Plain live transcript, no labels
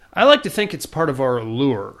I like to think it's part of our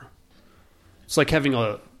allure. It's like having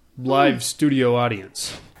a live studio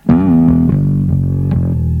audience.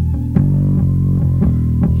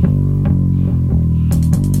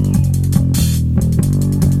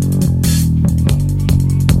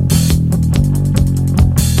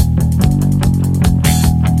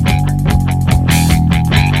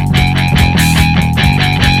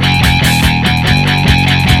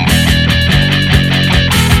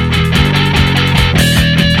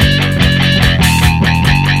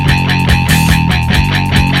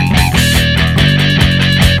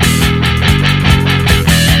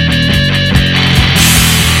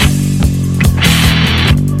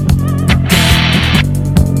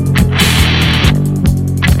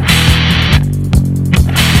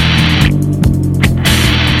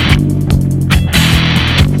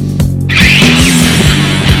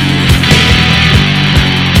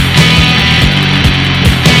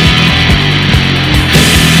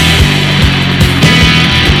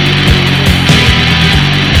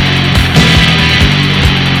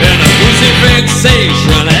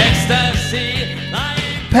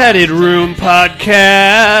 Padded Room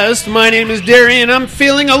Podcast. My name is Darian. I'm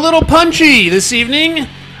feeling a little punchy this evening.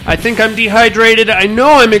 I think I'm dehydrated. I know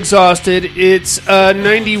I'm exhausted. It's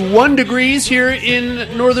 91 degrees here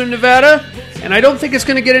in northern Nevada, and I don't think it's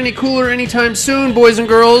going to get any cooler anytime soon, boys and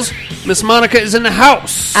girls. Miss Monica is in the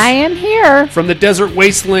house. I am here. From the desert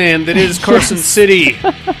wasteland that is Carson City.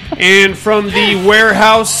 And from the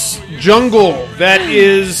warehouse jungle that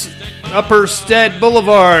is Upper Stead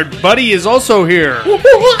Boulevard. Buddy is also here.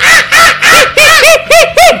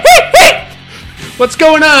 What's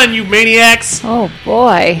going on, you maniacs? Oh,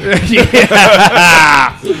 boy.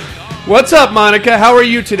 Yeah. What's up, Monica? How are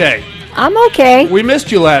you today? I'm okay. We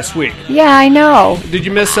missed you last week. Yeah, I know. Did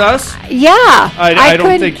you miss us? Yeah. I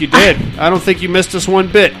don't think you did. I don't think you missed us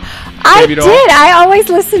one bit. I did. I always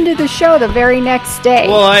listen to the show the very next day.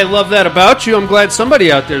 Well, I love that about you. I'm glad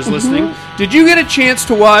somebody out there is listening. Did you get a chance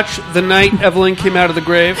to watch the night Evelyn came out of the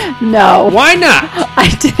grave? No. Why not? I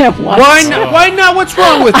didn't watch it. Why not? What's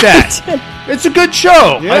wrong with that? It's a good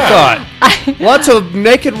show, I thought. Lots of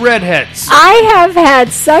naked redheads. I have had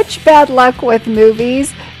such bad luck with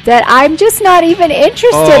movies that I'm just not even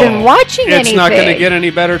interested in watching anything. It's not going to get any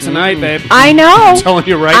better tonight, babe. I know. I'm telling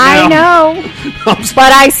you right now. I know.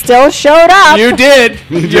 But I still showed up. You did.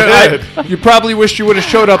 You did. You probably wish you would have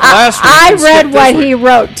showed up last week. I read what he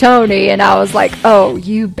wrote, Tony, and I was like, oh,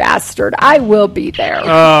 you bastard. I will be there.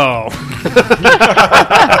 Oh.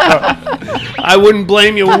 I wouldn't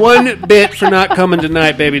blame you one bit for not coming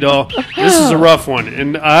tonight, baby doll. This is a rough one.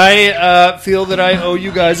 And I feel that I owe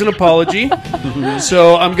you guys an apology.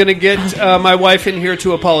 So I'm going to get my wife in here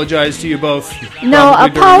to apologize to you both. No,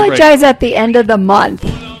 apologize at the end of the month.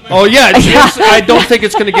 Oh, yeah. I don't think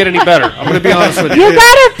it's going to get any better. I'm going to be honest with you. You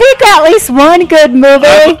got to pick at least one good movie.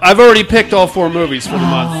 I've already picked all 4 movies for the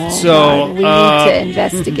month. So we need to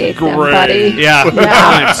investigate them, buddy. Yeah, good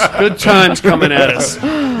times. Good times coming at us.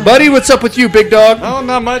 Buddy, what's up with you, big dog? Oh,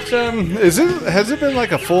 not much. Has it been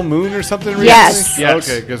like a full moon or something recently? Yes.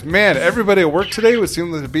 Okay, because, man, everybody at work today was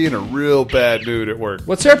seeming to be in a real bad mood at work.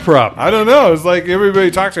 What's their problem? I don't know. It's like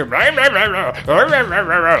everybody talks to him.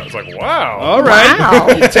 It's like, wow. All right. Wow.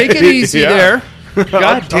 Take it easy there.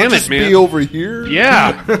 God damn I'll it, just man. be over here.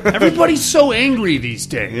 Yeah. Everybody's so angry these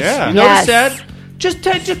days. Yeah. You notice that? Just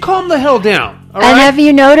calm the hell down. All and right? have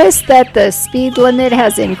you noticed that the speed limit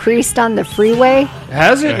has increased on the freeway?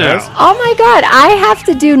 Has it now? Oh my God! I have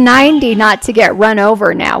to do 90 not to get run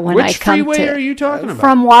over now when Which I come to. Which freeway are you talking about?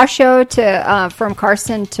 From Washoe to from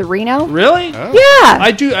Carson to Reno. Really? Oh. Yeah.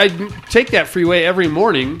 I do. I take that freeway every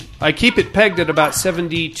morning. I keep it pegged at about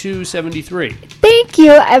 72, 73. Thank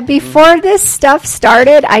you. Before this stuff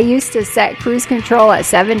started, I used to set cruise control at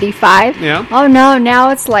 75. Yeah. Oh no!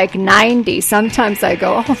 Now it's like 90. Sometimes I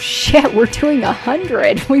go, oh shit, we're doing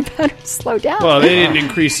 100. We better slow down. Well, they didn't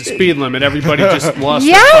increase the speed limit. Everybody just lost.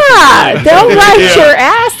 Yeah, they'll ride your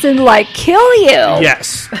ass and like kill you.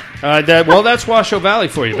 Yes. That's Washoe Valley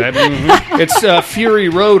for you, babe. It's Fury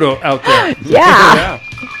Road out there. Yeah.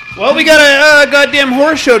 Well, we got a goddamn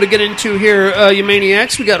horror show to get into here, you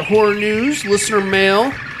maniacs. We got horror news, listener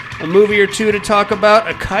mail, a movie or two to talk about,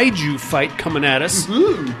 a kaiju fight coming at us.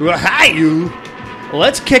 Hi-you.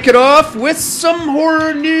 Let's kick it off with some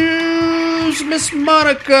horror news. Miss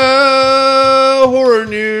Monica, horror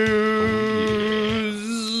news.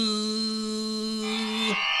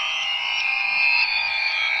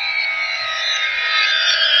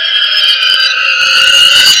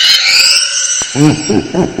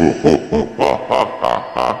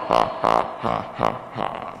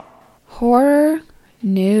 Horror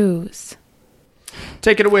news.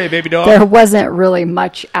 Take it away, baby doll. There wasn't really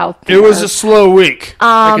much out there. It was a slow week.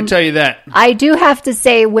 I can tell you that. I do have to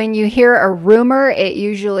say, when you hear a rumor, it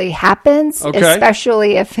usually happens,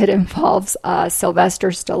 especially if it involves Sylvester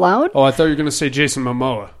Stallone. Oh, I thought you were going to say Jason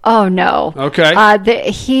Momoa. Oh, no.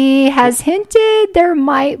 Okay. He has hinted there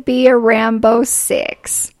might be a Rambo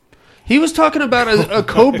 6. He was talking about a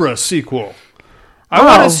Cobra sequel. I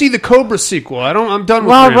want to see the Cobra sequel. I'm done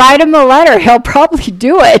with Well, him. write him a letter. He'll probably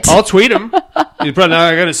do it. I'll tweet him. He's probably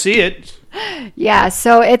not going to see it. Yeah,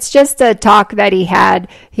 so it's just a talk that he had.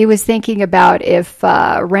 He was thinking about if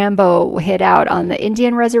Rambo hid out on the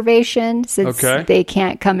Indian reservation, since they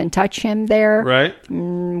can't come and touch him there. Right.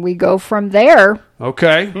 We go from there.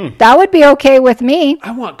 Okay. That would be okay with me.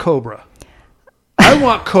 I want Cobra. I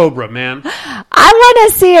want Cobra, man. I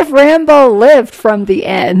want to see if Rambo lived from the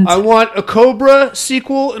end. I want a Cobra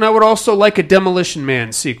sequel, and I would also like a Demolition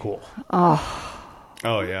Man sequel. Oh,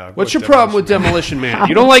 yeah. What's your problem with Demolition Man?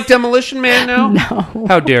 You don't like Demolition Man now? No.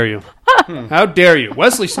 How dare you? How dare you?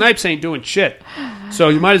 Wesley Snipes ain't doing shit. So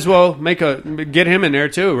you might as well get him in there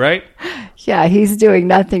too, right? Yeah, he's doing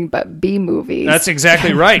nothing but B movies. That's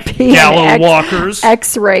exactly right. Gallows Walkers.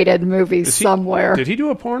 X-rated movies somewhere. Did he do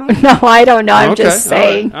a porno? No, I don't know. I'm just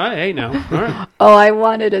saying. All right. Hey, now. All right. Oh, I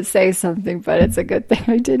wanted to say something, but it's a good thing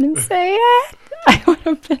I didn't say it. I would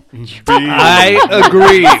have been. I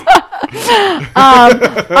agree.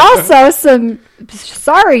 Also, some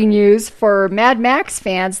sorry news for Mad Max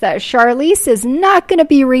fans that Charlize is not going to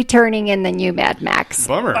be returning in the new Mad Max.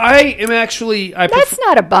 Bummer. That's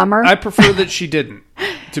not a bummer. I prefer that she didn't,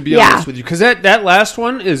 to be honest with you. Because that last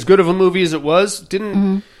one, as good of a movie as it was,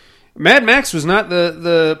 Mad Max was not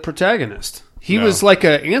the protagonist. He was like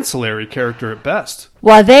an ancillary character at best.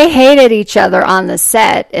 Well, they hated each other on the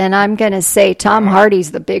set, and I'm going to say Tom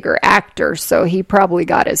Hardy's the bigger actor, so he probably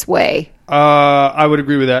got his way. I would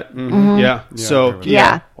agree with that. Mm-hmm. Yeah. So,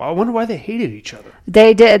 yeah. Well, I wonder why they hated each other.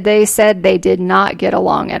 They did. They said they did not get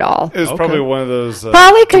along at all. It was probably one of those...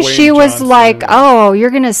 probably because she was like, oh,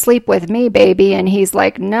 you're going to sleep with me, baby. And he's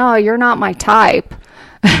like, no, you're not my type.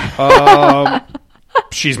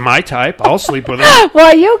 She's my type. I'll sleep with her.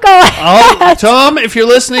 Well, you go ahead. Tom, if you're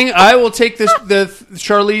listening, I will take the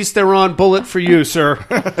Charlize Theron bullet for you, sir.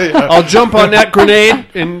 I'll jump on that grenade,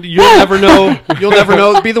 and you'll never know. You'll never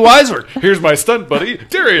know. Be the wiser. Here's my stunt buddy,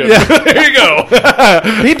 Darius. Yeah. There you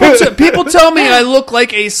go. People tell me I look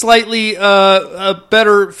like a slightly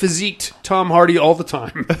better physiqued Tom Hardy all the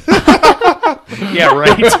time. Yeah,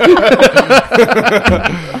 right.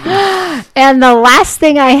 And the last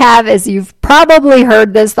thing I have is, you've probably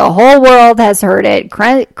heard this. The whole world has heard it.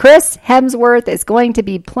 Chris Hemsworth is going to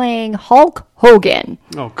be playing Hulk Hogan.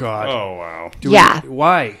 Oh, God. Oh, wow.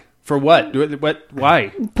 Why? For what?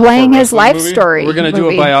 Why? Playing his life story. We're going to do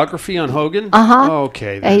a biography on Hogan? Uh-huh. Oh,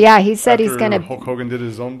 okay. Then. Yeah, he said After he's going to... Hulk Hogan did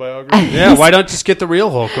his own biography? Yeah, why don't just get the real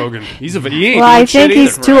Hulk Hogan? He ain't well, I think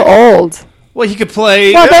he's too old. Well, he could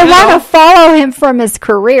play... Well, they want to follow him from his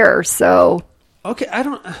career, so... Okay, I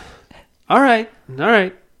don't... All right. Well,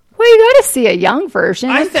 you got to see a young version.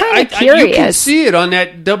 I'm kind of curious. You can see it on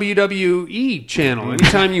that WWE channel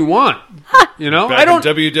anytime you want. You know, Back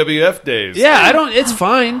in WWF days. Yeah, I don't. It's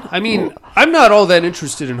fine. I mean, I'm not all that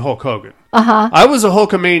interested in Hulk Hogan. I was a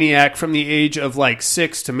Hulkamaniac from the age of like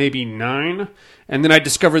 6 to maybe 9. And then I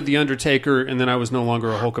discovered The Undertaker, and then I was no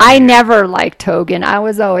longer a Hulkamaniac. I never liked Hogan. I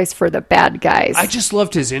was always for the bad guys. I just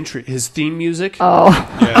loved his theme music. Oh.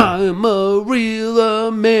 Yeah. I'm a real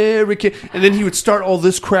American. And then he would start all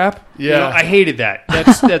this crap. Yeah. You know, I hated that.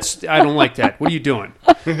 That's I don't like that. What are you doing?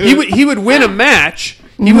 He would win a match.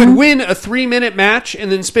 He would win a 3-minute match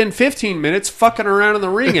and then spend 15 minutes fucking around in the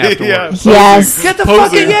ring afterwards. Yes. Get the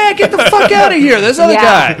fuck out of here. There's other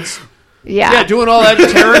guys. Yeah, doing all that,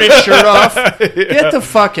 tearing his shirt off. Get the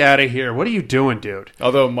fuck out of here. What are you doing, dude?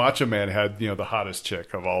 Although Macho Man had, the hottest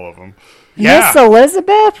chick of all of them. Miss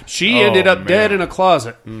Elizabeth? She ended up dead in a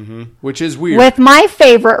closet, which is weird. With my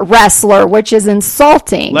favorite wrestler, which is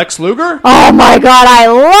insulting. Lex Luger? Oh, my God, I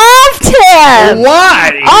loved him.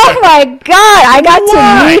 Why? Oh, my God, I got to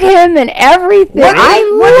meet him and everything.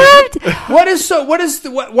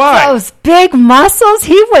 Why? Those big muscles.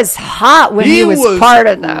 He was hot when he was part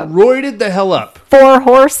of them. Roided the hell up. 4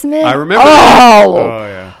 Horsemen? I remember. Oh,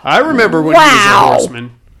 yeah. I remember when he was a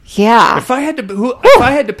horseman. Yeah. If I had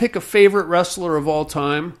to pick a favorite wrestler of all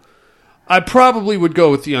time, I probably would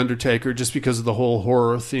go with The Undertaker just because of the whole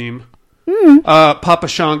horror theme. Papa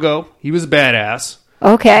Shango, he was a badass.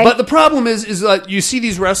 Okay. But the problem is you see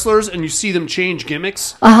these wrestlers and you see them change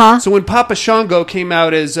gimmicks. So when Papa Shango came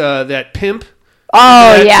out as that pimp.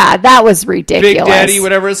 That was ridiculous. Big Daddy,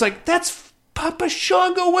 whatever. It's like, that's Papa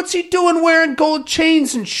Shango. What's he doing wearing gold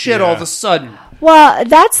chains and shit all of a sudden? Well,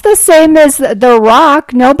 that's the same as The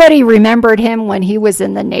Rock. Nobody remembered him when he was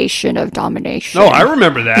in the Nation of Domination. Oh, I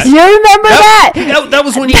remember that. You remember that? That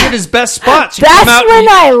was when he did his best spots. That's when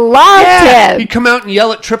I loved him. He'd come out and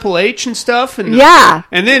yell at Triple H and stuff. And,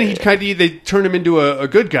 and then they turned him into a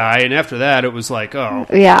good guy, and after that, it was like, oh.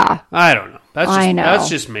 Yeah. I don't know. That's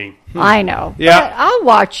just me. I know. Yeah. But I'll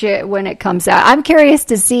watch it when it comes out. I'm curious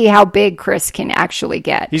to see how big Chris can actually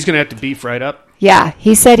get. He's going to have to beef right up. Yeah.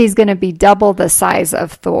 He said he's going to be double the size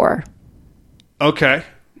of Thor. Okay.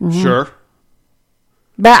 Sure.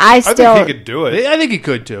 But I think he could do it. I think he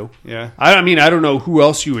could, too. Yeah. I mean, I don't know who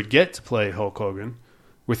else you would get to play Hulk Hogan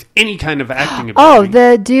with any kind of acting ability. Oh,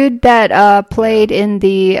 the dude that played in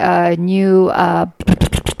the new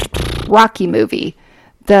Rocky movie.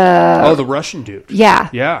 The Russian dude. Yeah.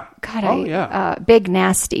 Yeah. God, Big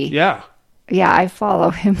Nasty. Yeah. Yeah, I follow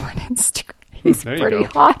him on Instagram. He's pretty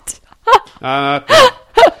hot.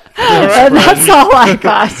 And that's all I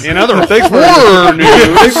got. In other horror news,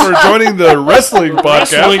 thanks for joining the wrestling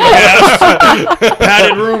podcast.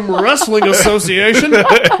 Padded Room Wrestling Association. All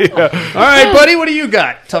right, buddy, what do you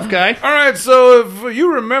got, tough guy? All right, so if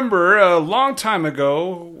you remember, a long time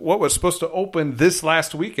ago, what was supposed to open this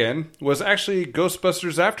last weekend was actually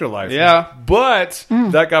Ghostbusters Afterlife. Yeah. But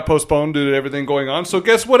that got postponed due to everything going on. So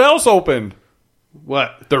guess what else opened?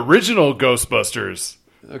 What? The original Ghostbusters.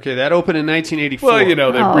 Okay, that opened in 1984. Well,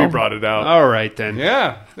 they re-brought it out. All right, then.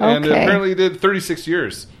 Yeah, and apparently it did 36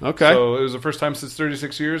 years. Okay. So it was the first time since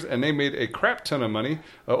 36 years, and they made a crap ton of money,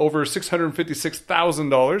 over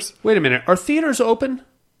 $656,000. Wait a minute. Are theaters open?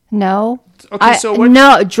 No. Okay, so what?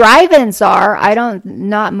 No, drive-ins are. I don't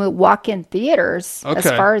walk in theaters as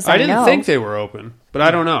far as I know. I didn't think they were open, but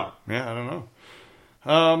I don't know. Yeah, I don't know.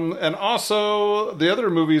 And also, the other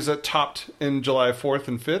movies that topped in July 4th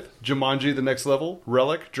and 5th, Jumanji, The Next Level,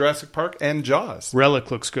 Relic, Jurassic Park, and Jaws. Relic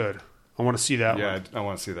looks good. I want to see that one. Yeah, I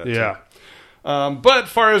want to see that, too. But as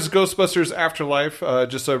far as Ghostbusters Afterlife,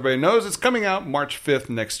 just so everybody knows, it's coming out March 5th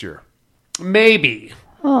next year. Maybe.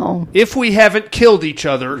 Oh. If we haven't killed each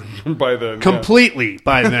other by then, completely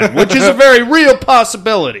by then, which is a very real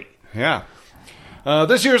possibility. Yeah.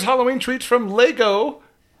 This year's Halloween treats from Lego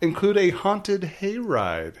include a haunted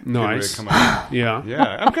hayride. Nice.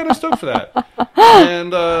 Yeah, I'm kind of stoked for that.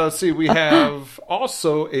 And see, we have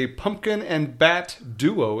also a pumpkin and bat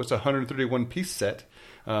duo. It's a 131-piece set.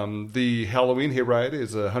 The Halloween hayride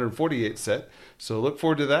is a 148 set. So look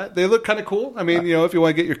forward to that. They look kind of cool. I mean, if you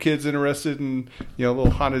want to get your kids interested in, little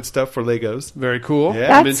haunted stuff for Legos. Very cool.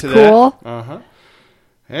 Yeah, I'm into cool. That. Uh-huh.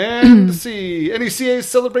 And let's see, NECA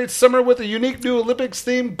celebrates summer with a unique new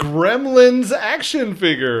Olympics-themed Gremlins action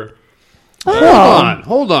figure.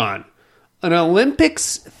 Hold on. An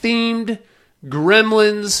Olympics-themed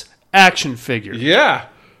Gremlins action figure. Yeah.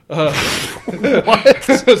 What?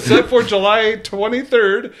 Set for July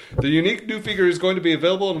 23rd, the unique new figure is going to be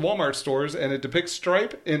available in Walmart stores, and it depicts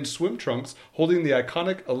Stripe in swim trunks holding the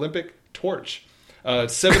iconic Olympic torch.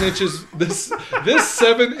 7 inches. This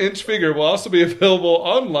 7-inch figure will also be available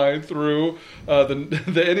online through the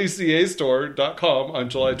NECAstore.com on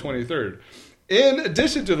July 23rd. In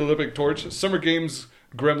addition to the Olympic torch, Summer Games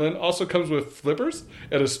Gremlin also comes with flippers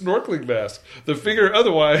and a snorkeling mask. The figure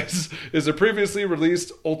otherwise is a previously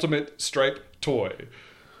released Ultimate Stripe toy.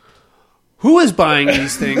 Who is buying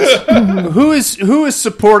these things? Who is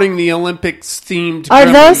supporting the Olympics themed?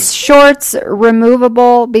 Are those shorts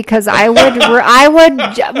removable? Because I would.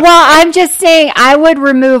 Well, I'm just saying I would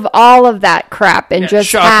remove all of that crap and just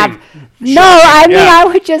shocking. have. No, I mean I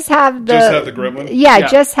would just have the. Just have the gremlin. Yeah,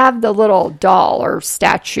 just have the little doll or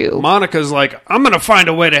statue. Monica's like, I'm going to find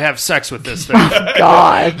a way to have sex with this thing.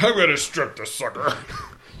 God, I'm going to strip the sucker.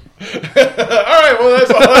 All right, well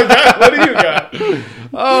that's all I got. What do you got?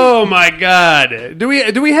 Oh my God! Do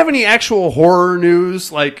we have any actual horror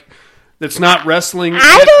news that's not wrestling?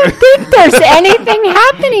 I don't think there's anything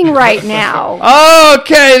happening right now.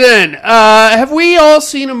 Okay then, have we all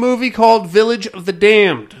seen a movie called Village of the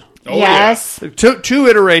Damned? Oh, yes. Yeah. Two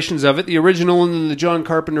iterations of it, the original and then the John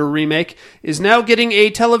Carpenter remake, is now getting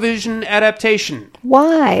a television adaptation.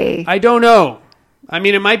 Why? I don't know. I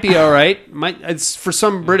mean, it might be all right. It's for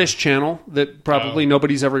some British channel that probably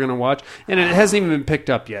nobody's ever going to watch, and it hasn't even been picked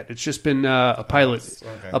up yet. It's just been a pilot.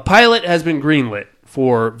 Okay. A pilot has been greenlit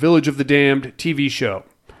for Village of the Damned TV show.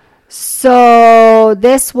 So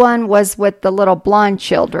this one was with the little blonde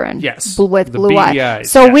children. Yes. With the blue eyes.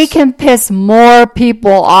 So we can piss more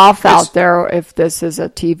people off out there if this is a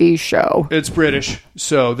TV show. It's British,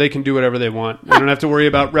 so they can do whatever they want. They don't have to worry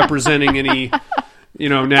about representing any,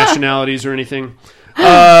 nationalities or anything.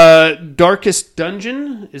 Darkest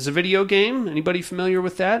Dungeon is a video game. Anybody familiar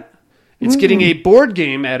with that? It's getting a board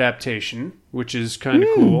game adaptation, which is kind of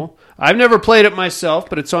cool. I've never played it myself,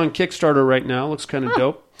 but it's on Kickstarter right now. Looks kind of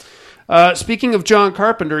dope. Speaking of John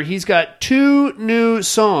Carpenter, he's got 2 new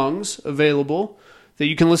songs available that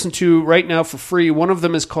you can listen to right now for free. One of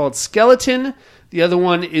them is called Skeleton. The other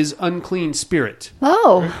one is Unclean Spirit.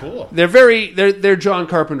 Oh, very cool. They're John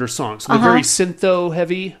Carpenter songs. They're very syntho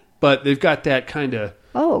heavy, but they've got that kind of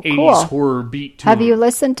 80s horror beat to them. Have you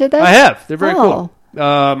listened to them? I have. They're very cool.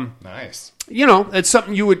 Nice. You know, it's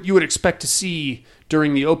something you would expect to see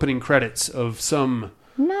during the opening credits of some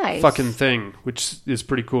fucking thing, which is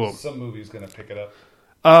pretty cool. Some movie's gonna pick it up.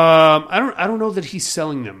 I don't know that he's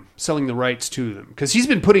selling the rights to them, because he's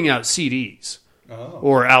been putting out CDs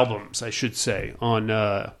or albums, I should say, on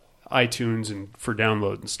iTunes and for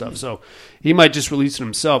download and stuff. So he might just release it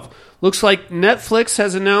himself. Looks like Netflix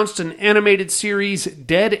has announced an animated series,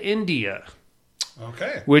 Dead India.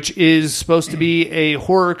 Okay. Which is supposed to be a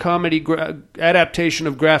horror comedy adaptation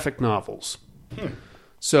of graphic novels.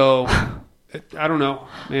 So, I don't know,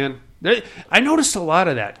 man. I noticed a lot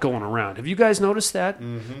of that going around. Have you guys noticed that?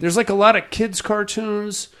 Mm-hmm. There's like a lot of kids'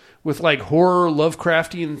 cartoons with like horror,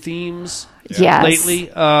 Lovecraftian themes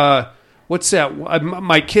lately. What's that?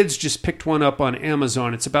 My kids just picked one up on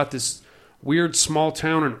Amazon. It's about this weird small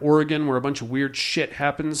town in Oregon where a bunch of weird shit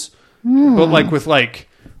happens. But like with like...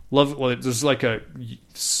 there's like a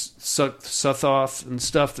Suthoth and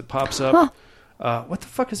stuff that pops up. What the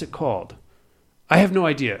fuck is it called? I have no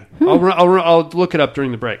idea. I'll look it up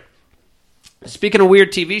during the break. Speaking of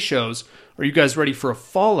weird TV shows, are you guys ready for a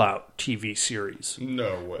Fallout TV series?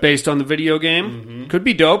 No way. Based on the video game? Mm-hmm. Could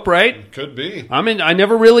be dope, right? Could be. I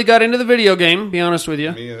never really got into the video game, be honest with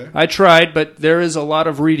you. Me either. I tried, but there is a lot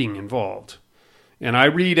of reading involved. And I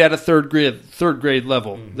read at a third grade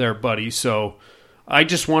level there, buddy, so... I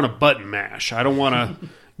just want to button mash. I don't want to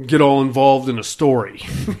get all involved in a story.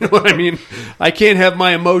 You know what I mean? I can't have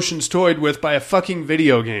my emotions toyed with by a fucking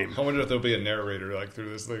video game. I wonder if there'll be a narrator like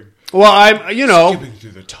through this thing. Well, skipping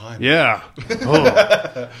through the time. Yeah.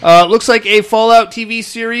 Looks like a Fallout TV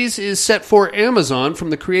series is set for Amazon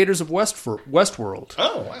from the creators of Westworld.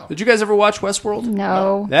 Oh, wow. Did you guys ever watch Westworld?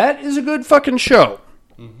 No. That is a good fucking show.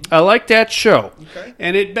 I like that show. Okay.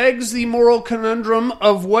 And it begs the moral conundrum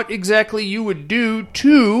of what exactly you would do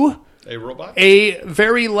to a robot? A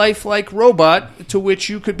very lifelike robot to which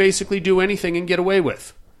you could basically do anything and get away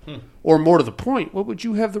with. Or more to the point, what would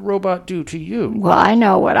you have the robot do to you? Well, I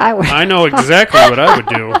know what I would. I know exactly what I would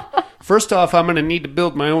do. First off, I'm going to need to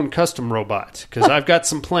build my own custom robot because I've got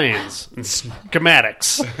some plans and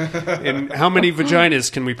schematics. And how many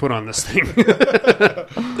vaginas can we put on this thing?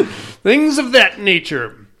 Things of that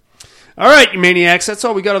nature. All right, you maniacs, that's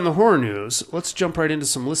all we got on the horror news. Let's jump right into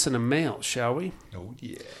some listener mail, shall we? Oh,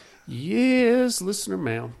 yeah. Yes, listener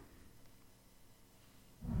mail.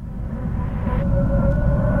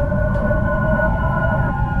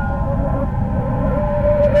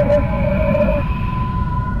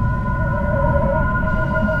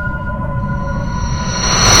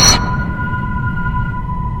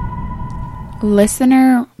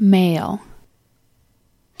 Listener mail.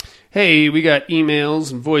 Hey, we got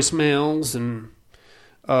emails and voicemails, and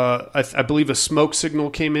I believe a smoke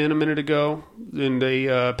signal came in a minute ago, and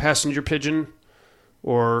a passenger pigeon,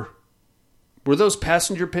 or were those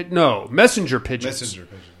passenger pigeons? No, messenger pigeons. Messenger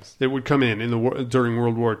pigeons. That would come in during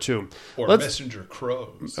World War II. Or messenger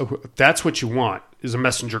crows. That's what you want, is a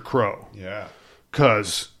messenger crow. Yeah.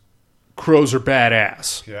 Because crows are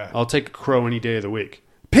badass. Yeah. I'll take a crow any day of the week.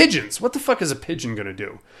 Pigeons. What the fuck is a pigeon going to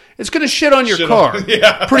do? It's going to shit on your car.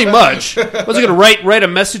 Yeah. Pretty much. Was it going to write a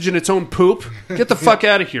message in its own poop? Get the fuck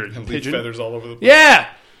out of here, you pigeon. Leave feathers all over the place. Yeah.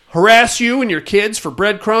 Harass you and your kids for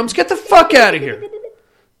breadcrumbs. Get the fuck out of here.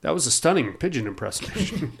 That was a stunning pigeon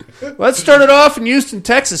impersonation. Let's start it off in Houston,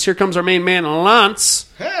 Texas. Here comes our main man, Lance.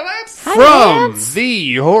 Hey, Lance. From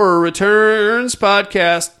the Horror Returns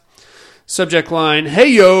podcast. Subject line, hey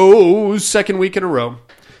yo, second week in a row.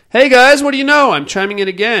 Hey guys, what do you know? I'm chiming in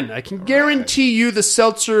again. I can guarantee you the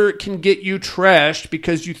seltzer can get you trashed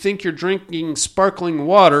because you think you're drinking sparkling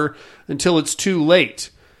water until it's too late.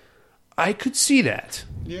 I could see that.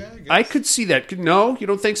 Yeah, I guess. I could see that. No, you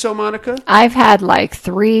don't think so, Monica? I've had like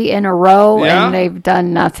 3 in a row and they've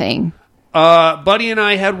done nothing. Buddy and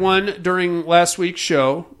I had one during last week's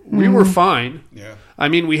show. We were fine. Yeah. I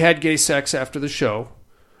mean, we had gay sex after the show.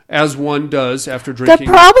 As one does after drinking.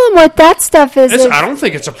 The problem with that stuff is... I don't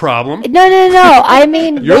think it's a problem. No. I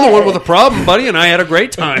mean... You're the one with a problem, buddy, and I had a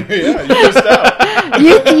great time. Yeah, you missed out.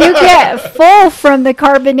 You get full from the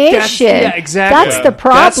carbonation. Exactly. That's the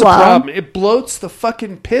problem. That's the problem. It bloats the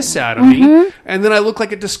fucking piss out of me, and then I look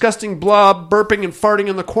like a disgusting blob burping and farting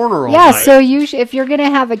in the corner all night. So if you're going to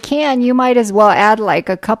have a can, you might as well add like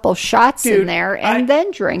a couple shots in there and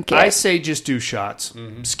then drink it. I say just do shots.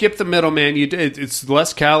 Skip the middleman. It's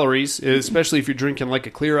less calories, especially if you're drinking like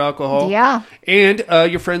a clear alcohol. Yeah. And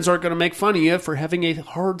your friends aren't going to make fun of you for having a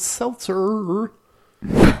hard seltzer.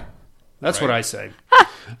 That's what I say.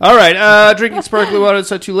 All right, drinking sparkly water,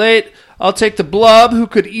 it's not too late. I'll take the blob who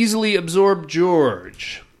could easily absorb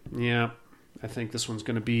George. Yeah, I think this one's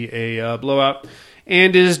going to be a blowout.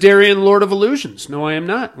 And is Darian Lord of Illusions? No, I am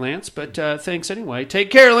not, Lance, but thanks anyway.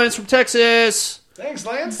 Take care, Lance from Texas. Thanks,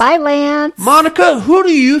 Lance. Bye, Lance. Monica, who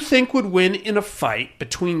do you think would win in a fight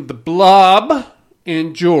between the blob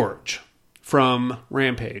and George from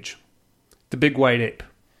Rampage? The big white ape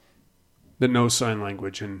that knows sign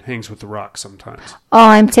language and hangs with the Rock sometimes. Oh,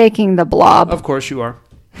 I'm taking the blob. Of course you are.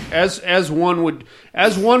 As one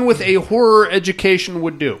with a horror education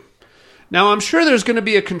would do. Now, I'm sure there's going to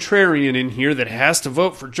be a contrarian in here that has to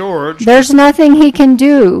vote for George. There's nothing he can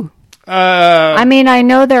do. I mean, I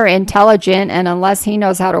know they're intelligent, and unless he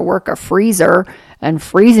knows how to work a freezer and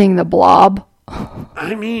freezing the blob.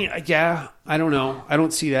 I mean, yeah, I don't know. I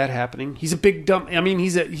don't see that happening. He's a big dumb. I mean,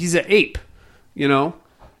 he's an ape, you know,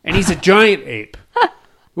 and he's a giant ape.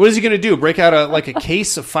 What is he going to do? Break out a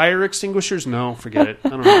case of fire extinguishers? No, forget it. I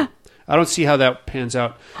don't know. I don't see how that pans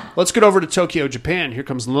out. Let's get over to Tokyo, Japan. Here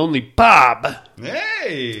comes Lonely Bob.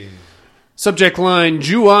 Hey. Subject line,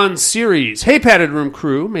 Ju-On series. Hey, Padded Room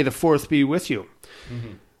crew. May the 4th be with you.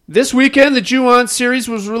 Mm-hmm. This weekend, the Ju-On series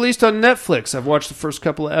was released on Netflix. I've watched the first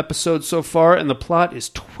couple of episodes so far, and the plot is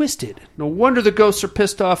twisted. No wonder the ghosts are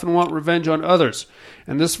pissed off and want revenge on others.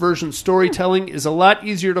 And this version's storytelling is a lot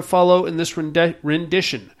easier to follow in this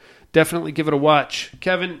rendition. Definitely give it a watch.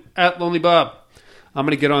 Kevin, at Lonely Bob. I'm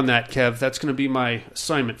going to get on that, Kev. That's going to be my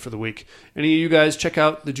assignment for the week. Any of you guys check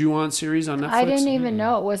out the Ju-On series on Netflix? I didn't even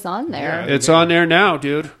know it was on there. Yeah, it's on there now,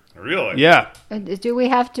 dude. Really? Yeah. Do we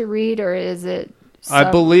have to read, or is it... I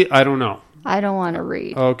don't know. I don't want to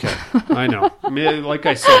read. Okay, I know. I mean, like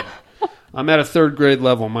I said, I'm at a 3rd grade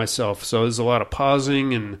level myself, so there's a lot of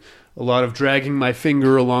pausing and a lot of dragging my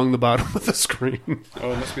finger along the bottom of the screen.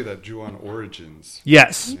 Oh, it must be that Ju-On Origins.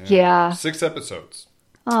 Yes. Yeah. 6 episodes.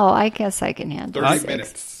 Oh, I guess I can handle 30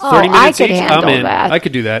 minutes. Oh, 30 minutes I could each? handle I'm in. that. I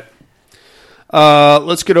could do that.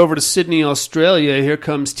 Let's get over to Sydney, Australia. Here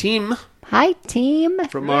comes Team. Hi, team.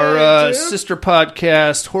 From our sister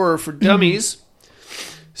podcast, Horror for Dummies.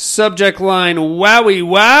 Subject line, wowie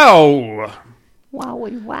wow.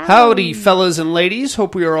 Wowie wow. Howdy, fellas and ladies.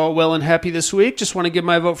 Hope we are all well and happy this week. Just want to give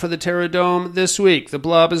my vote for the Terror Dome this week. The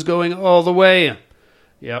blob is going all the way.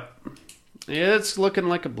 Yep. It's looking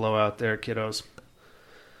like a blowout there, kiddos.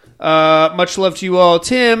 Much love to you all.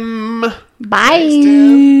 Tim. Bye. Thanks,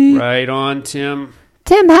 Tim. Right on, Tim.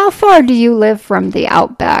 Tim, how far do you live from the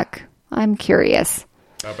Outback? I'm curious.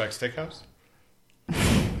 Outback Steakhouse?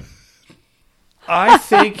 I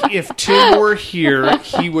think if Tim were here,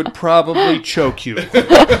 he would probably choke you for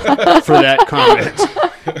that comment.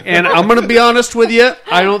 And I'm going to be honest with you,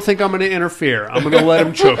 I don't think I'm going to interfere. I'm going to let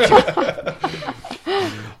him choke you.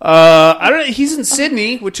 I don't know. He's in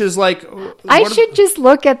Sydney, which is like... I should just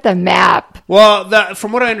look at the map. Well,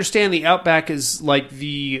 from what I understand, the Outback is like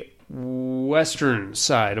the western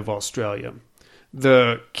side of Australia.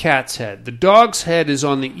 The Cat's Head. The Dog's Head is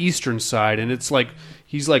on the eastern side, and it's like...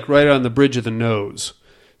 He's like right on the bridge of the nose.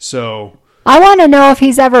 So... I want to know if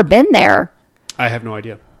he's ever been there. I have no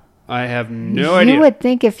idea. I have no idea. You would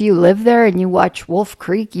think if you live there and you watch Wolf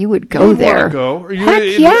Creek, you would go there. Go.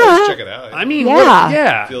 Heck yeah. Let's check it out. I mean,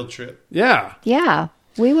 yeah. Field trip. Yeah. Yeah.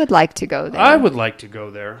 We would like to go there. I would like to go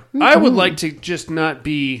there. Mm-hmm. I would like to just not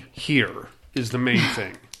be here is the main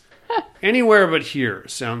thing. Anywhere but here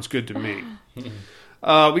sounds good to me.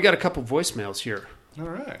 We got a couple voicemails here. All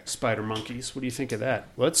right. Spider Monkeys. What do you think of that?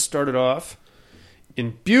 Let's start it off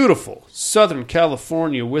in beautiful Southern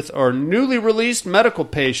California with our newly released medical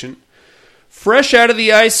patient. Fresh out of the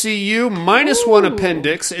ICU, -1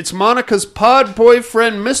 appendix. It's Monica's pod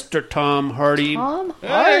boyfriend, Mr. Tom Hardy. Tom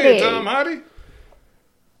Hardy. Hey, Tom Hardy.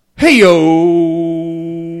 Hey,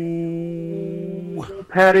 yo.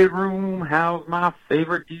 Patty Room, how's my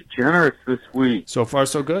favorite degenerates this week? So far,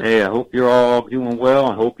 so good. Hey, I hope you're all doing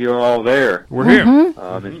well. I hope you're all there. We're here.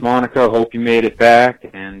 Miss Monica, hope you made it back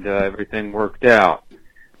and everything worked out.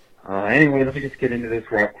 Anyway, let me just get into this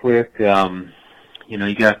real quick. You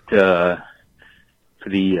got for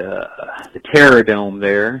the Terror Dome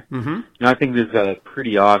there. I think this is a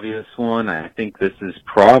pretty obvious one. I think this is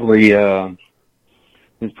probably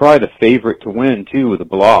is probably the favorite to win too, with the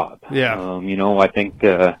Blob. Yeah. I think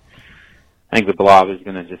the Blob is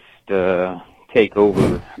going to just take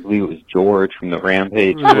over. I believe it was George from the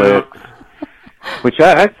Rampage flicks. Which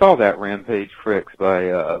I saw that Rampage flicks by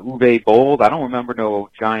Uwe Boll. I don't remember no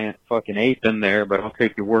giant fucking ape in there, but I'll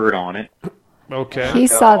take your word on it. Okay. He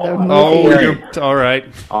saw the movie. Oh, all right.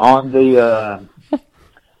 On the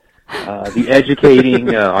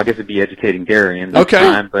educating, I guess it'd be educating Darian this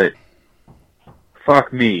time, but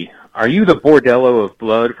fuck me. Are you the Bordello of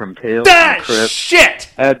Blood from Tales from the Crypt? Shit!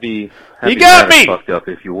 You got me! Fucked up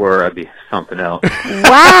if you were. I'd be something else. Wow,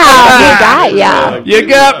 you got ya. You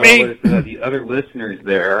got me. With, the other listeners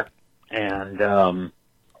there, and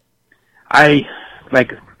I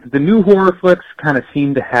like the new horror flicks kind of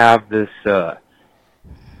seem to have this kind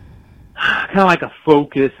of like a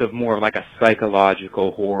focus of more like a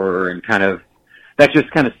psychological horror, and kind of that just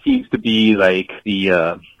kind of seems to be like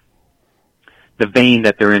the vein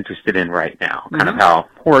that they're interested in right now. Kind of how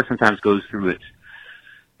horror sometimes goes through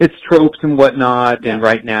its tropes and whatnot, and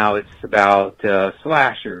right now it's about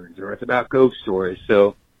slashers, or it's about ghost stories.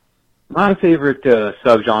 So my favorite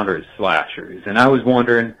subgenre is slashers, and I was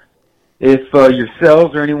wondering if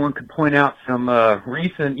yourselves or anyone could point out some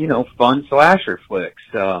recent, fun slasher flicks.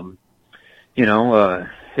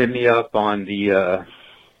 Hit me up on the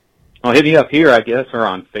hit me up here, I guess, or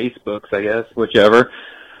on Facebooks, I guess, whichever.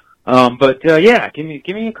 But give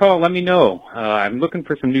me a call, let me know. I'm looking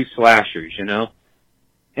for some new slashers,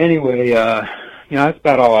 Anyway, that's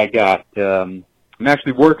about all I got. I'm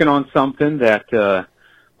actually working on something that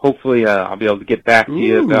hopefully I'll be able to get back to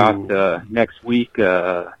you about next week.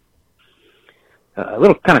 A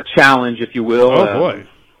little kind of challenge, if you will. Oh, boy.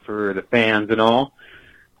 For the fans and all.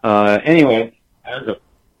 Anyway, damn.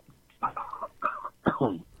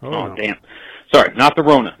 Sorry, not the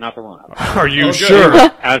Rona. Are you sure?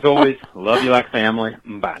 As always, love you like family.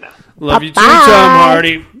 Bye now. Love you too, Tom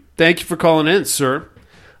Hardy. Thank you for calling in, sir.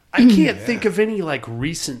 I can't think of any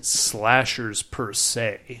recent slashers per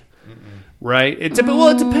se. Right? It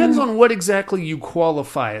depends on what exactly you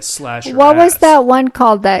qualify as slasher. What was that one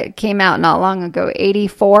called that came out not long ago?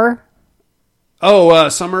 84? Oh,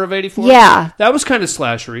 Summer of 84? Yeah. That was kind of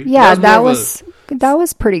slashery. Yeah, that was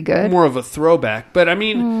pretty good. More of a throwback. But, I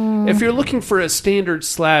mean, if you're looking for a standard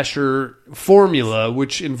slasher formula,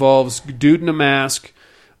 which involves dude in a mask,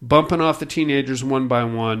 bumping off the teenagers one by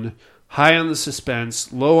one, high on the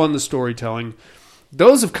suspense, low on the storytelling,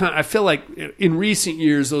 those have I feel like in recent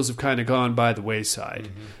years, those have kind of gone by the wayside.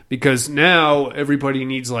 Because now everybody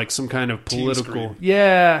needs some kind of political...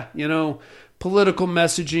 political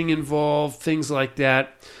messaging involved, things like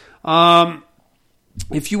that.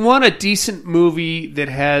 If you want a decent movie that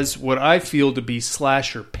has what I feel to be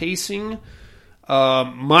slasher pacing,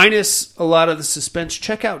 minus a lot of the suspense,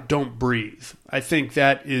 check out Don't Breathe. I think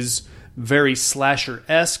that is very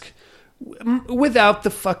slasher-esque, without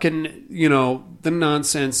the fucking, the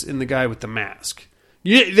nonsense in the guy with the mask.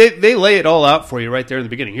 They lay it all out for you right there in the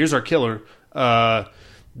beginning. Here's our killer.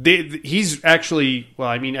 He's actually,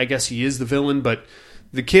 I guess he is the villain, but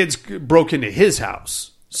the kids broke into his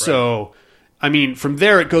house. Right. So, from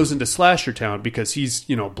there it goes into Slasher Town because he's,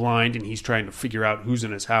 blind and he's trying to figure out who's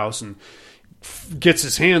in his house and gets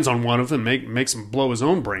his hands on one of them, makes him blow his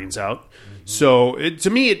own brains out. So, to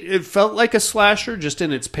me, it felt like a slasher just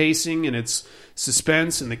in its pacing and its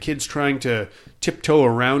suspense and the kids trying to tiptoe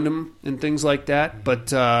around him and things like that.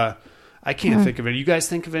 But I can't think of any. You guys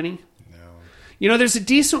think of any? There's a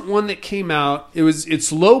decent one that came out.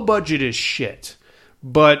 It's low budget as shit,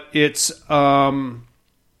 but it's I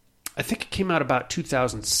think it came out about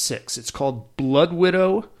 2006. It's called Blood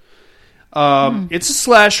Widow. It's a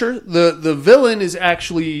slasher. The villain is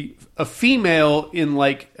actually a female in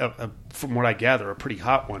from what I gather, a pretty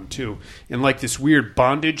hot one too, in this weird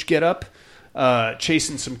bondage getup,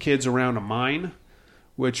 chasing some kids around a mine,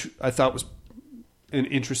 which I thought was an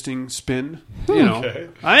interesting spin. Okay.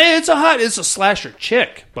 It's a slasher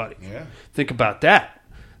chick, buddy. Yeah. Think about that.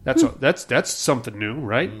 That's something new,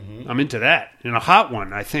 right? I'm into that. And a hot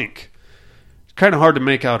one, I think. It's kind of hard to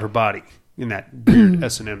make out her body in that weird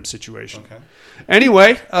S&M situation. Okay.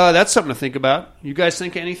 Anyway, that's something to think about. You guys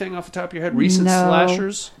think anything off the top of your head? Recent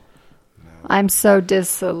slashers? No. I'm so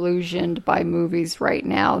disillusioned by movies right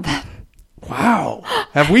now that... Wow.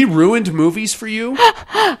 Have we ruined movies for you?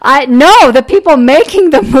 No, the people making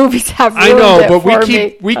the movies have ruined it for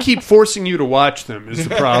me. we keep forcing you to watch them is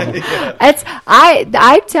the problem.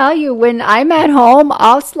 I tell you, when I'm at home,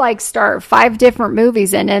 I'll start 5 different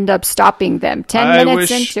movies and end up stopping them 10 minutes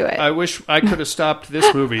into it. I wish I could have stopped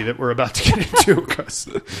this movie that we're about to get into because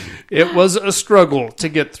it was a struggle to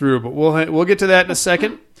get through, but we'll get to that in a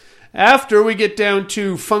second. After we get down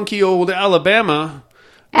to funky old Alabama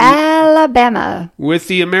with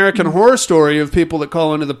the American Horror Story of people that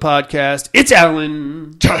call into the podcast, it's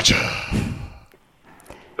Alan. Cha-cha.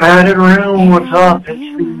 Batted around, what's up?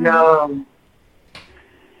 It's the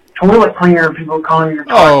toilet cleaner people calling your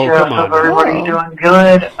podcast. Hope everybody's doing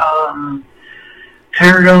good.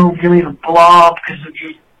 Tergo, give me the blob because of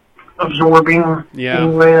you absorbing. Yeah.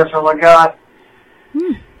 Anyway, that's all I got.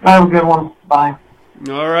 Have a good one. Bye.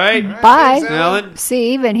 All right. Bye. Thanks, Alan.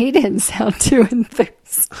 See, even he didn't sound too enthused.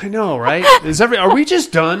 I know, right? Are we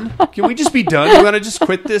just done? Can we just be done? You want to just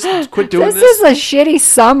quit this? Quit doing this? This is a shitty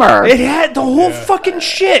summer. It had the whole fucking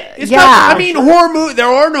shit. It's Yeah. not. I mean, horror movie.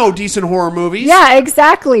 There are no decent horror movies. Yeah,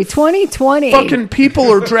 exactly. 2020. Fucking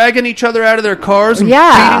people are dragging each other out of their cars and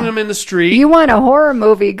beating them in the street. You want a horror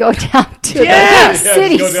movie? Go down to the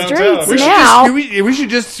city streets we now. We should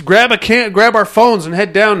just grab our phones and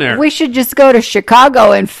head down there. We should just go to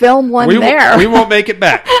Chicago and film one there. We won't make it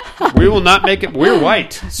back. We will not make it. We're white.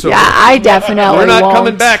 So yeah, I definitely we're not won't.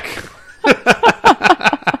 coming back.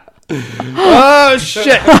 Oh,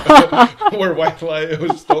 shit. Where white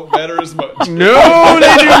lives don't matter as much. No,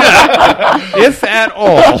 they do not. If at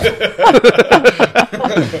all.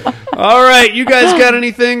 All right, you guys got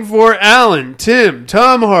anything for Alan, Tim,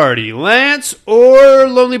 Tom Hardy, Lance, or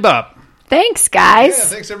Lonely Bob? Thanks, guys. Yeah,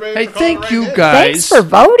 thanks everybody for thank you in. guys. Thanks for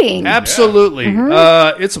voting. Absolutely.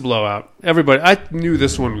 It's a blowout. Everybody, I knew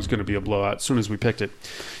this one was going to be a blowout as soon as we picked it.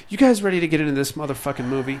 You guys ready to get into this motherfucking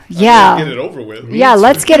movie? Yeah. Get it over with. Yeah,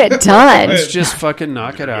 let's get it done. Let's just fucking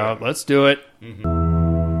knock it out. Let's do it. I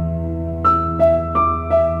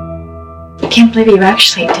can't believe you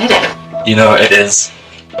actually did it. You know, it is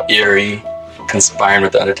eerie, conspiring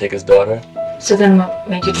with the Undertaker's daughter. So then what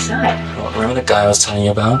made you decide? Well, remember the guy I was telling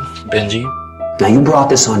you about? Benji? Now you brought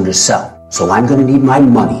this on yourself, so I'm gonna need my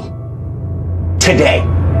money. Today.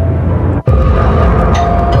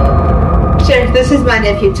 Sheriff, this is my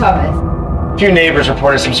nephew Thomas. A few neighbors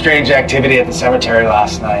reported some strange activity at the cemetery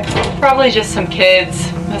last night. Probably just some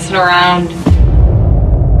kids messing around.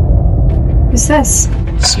 Who's this?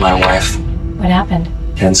 This is my wife. What happened?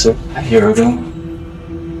 Cancer. A year ago.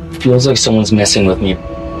 Feels like someone's messing with me.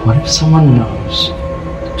 What if someone knows?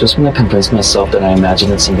 Just when I convince myself that I imagine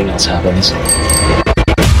that something else happens.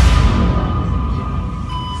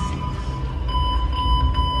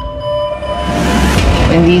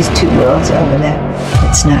 When these two worlds overlap,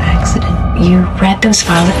 it's no accident. You read those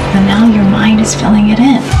files, and now your mind is filling it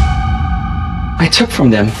in. I took from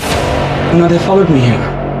them. And now they followed me here.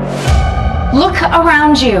 Look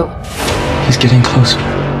around you. He's getting closer.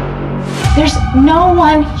 There's no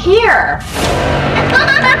one here.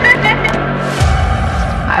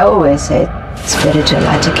 I always say it's better to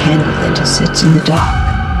light a candle than to sit in the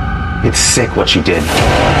dark. It's sick what you did.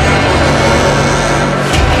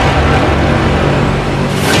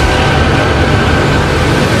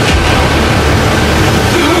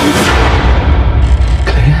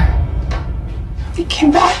 He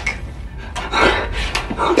came back.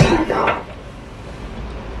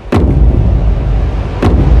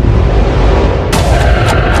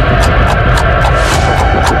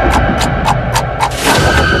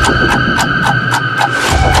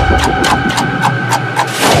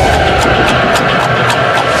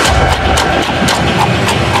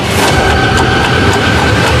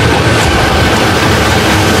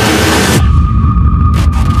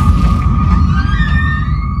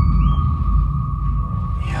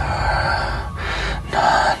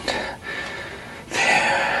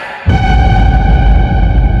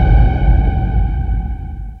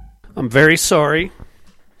 Very sorry.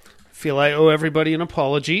 I feel I owe everybody an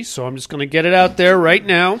apology, so I'm just going to get it out there right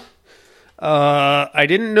now. I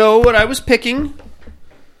didn't know what I was picking.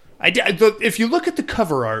 If you look at the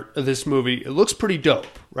cover art of this movie, it looks pretty dope,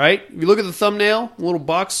 right? If you look at the thumbnail, a little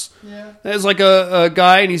box, there's like a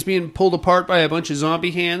guy and he's being pulled apart by a bunch of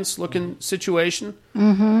zombie hands looking situation.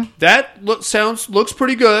 Mm-hmm. That looks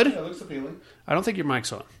pretty good. Yeah, it looks appealing. I don't think your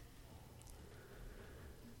mic's on.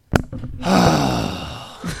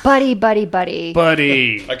 Buddy.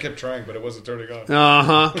 I kept trying, but it wasn't turning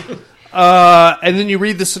on. And then you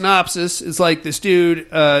read the synopsis. It's like this dude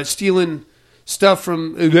stealing stuff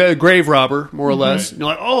from a grave robber, more or less. Right. And you're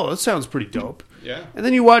like, oh, that sounds pretty dope. Yeah. And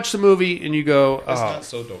then you watch the movie and you go, It's not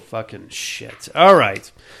so dope. Fucking shit. All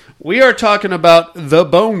right. We are talking about The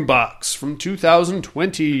Bone Box from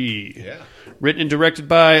 2020. Yeah. Written and directed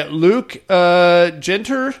by Luke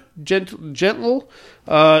Gentle.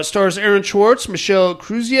 Stars Aaron Schwartz, Michelle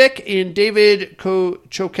Krusiek, and David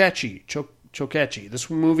Chokachi. This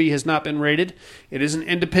movie has not been rated. It is an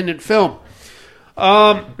independent film.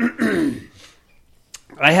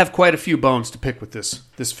 I have quite a few bones to pick with this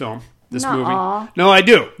film, this movie. Nuh-uh. No, I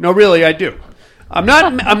do. No, really, I do. I'm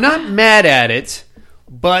not mad at it,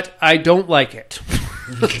 but I don't like it.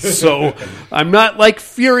 So I'm not like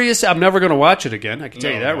furious. I'm never going to watch it again. I can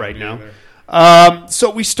tell you that right now.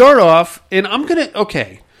 So we start off, and I'm gonna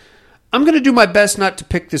do my best not to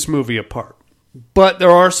pick this movie apart, but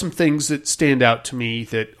there are some things that stand out to me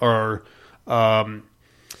that are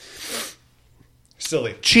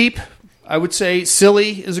silly, cheap. I would say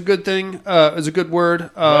silly is a good thing. Is a good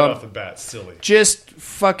word. Right off the bat, silly. Just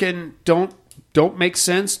fucking don't make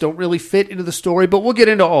sense. Don't really fit into the story. But we'll get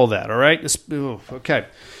into all that. All right. Okay.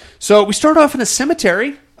 So we start off in a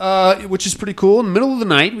cemetery, which is pretty cool. In the middle of the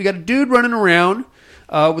night, we got a dude running around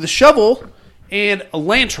with a shovel and a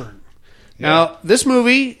lantern. Yeah. Now, this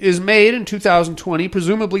movie is made in 2020,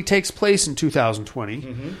 presumably takes place in 2020.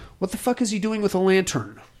 Mm-hmm. What the fuck is he doing with a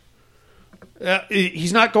lantern?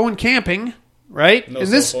 He's not going camping, right? No and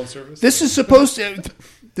cell phone service. This is supposed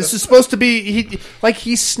to be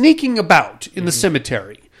he's sneaking about in the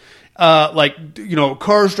cemetery.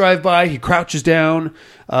 Cars drive by, he crouches down.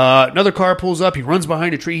 Another car pulls up, he runs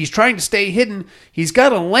behind a tree. He's trying to stay hidden. He's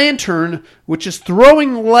got a lantern which is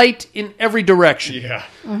throwing light in every direction. Yeah,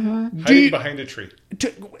 Mm-hmm. behind a tree.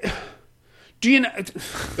 Do you know?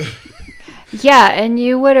 Yeah, and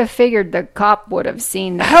you would have figured the cop would have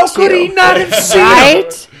seen that. How could he not have seen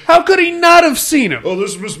right? him? How could he not have seen him? Oh,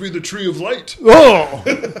 this must be the tree of light. Oh,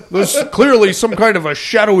 there's clearly some kind of a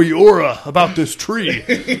shadowy aura about this tree.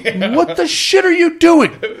 Yeah. What the shit are you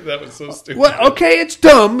doing? That was so stupid. What? Okay, it's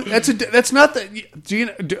dumb. That's not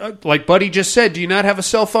the. Like Buddy just said, do you not have a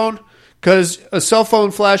cell phone? Because a cell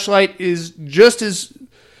phone flashlight is just as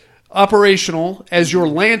operational as your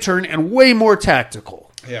lantern and way more tactical.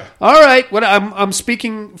 Yeah. All right. What I'm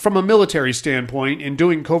speaking from a military standpoint and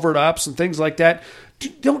doing covert ops and things like that.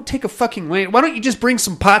 Don't take a fucking lantern. Why don't you just bring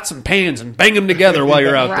some pots and pans and bang them together while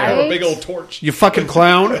you're out there? Or a big old torch. You fucking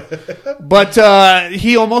clown. But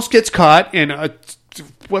he almost gets caught. And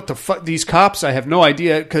what the fuck? These cops, I have no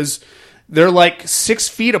idea because they're like 6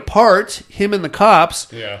 feet apart, him and the cops.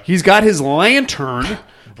 Yeah. He's got his lantern,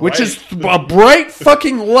 which is a bright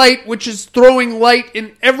fucking light, which is throwing light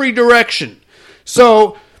in every direction.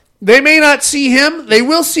 So they may not see him. They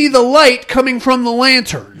will see the light coming from the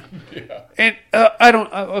lantern. Yeah. And I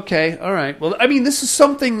don't... okay, all right. Well, I mean, this is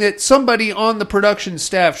something that somebody on the production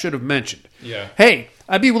staff should have mentioned. Yeah. Hey,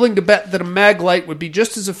 I'd be willing to bet that a mag light would be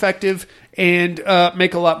just as effective and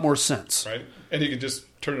make a lot more sense. Right. And you can just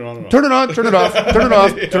turn it on and off. Turn it on, turn it off, turn it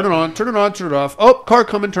off, turn it on, turn it on, turn it off. Oh, car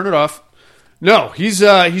coming, turn it off. No, he's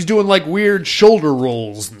doing like weird shoulder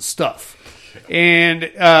rolls and stuff.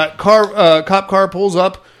 And cop car pulls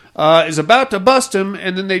up, is about to bust him,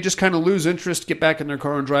 and then they just kind of lose interest, get back in their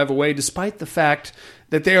car and drive away, despite the fact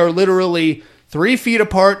that they are literally 3 feet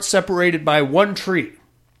apart, separated by one tree.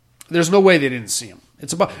 There's no way they didn't see him.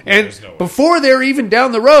 Before they're even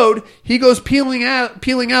down the road, he goes peeling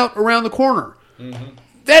out around the corner. Mm-hmm.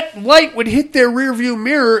 That light would hit their rearview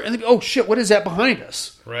mirror, and they'd be, oh shit, what is that behind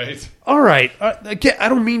us? Right. All right. Again, I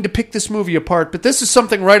don't mean to pick this movie apart, but this is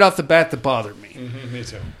something right off the bat that bothered me. Mm-hmm, me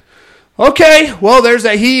too. Okay, well, there's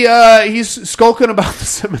that. He's skulking about the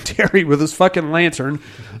cemetery with his fucking lantern.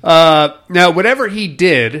 Now, whatever he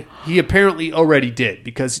did, he apparently already did,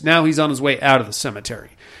 because now he's on his way out of the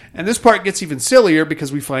cemetery. And this part gets even sillier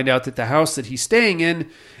because we find out that the house that he's staying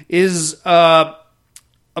in is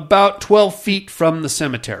about 12 feet from the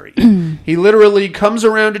cemetery. He literally comes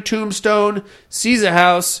around a tombstone, sees a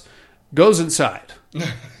house, goes inside.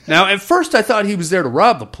 Now, at first, I thought he was there to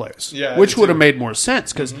rob the place, which would have made more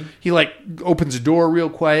sense because he opens a door real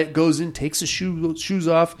quiet, goes in, takes his shoes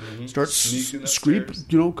off, starts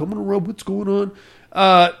screaming, coming around, what's going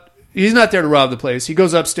on? He's not there to rob the place. He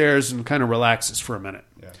goes upstairs and kind of relaxes for a minute.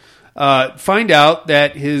 Yeah. Find out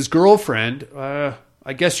that his girlfriend,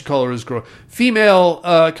 I guess you call her his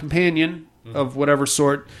female companion of whatever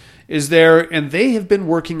sort, is there, and they have been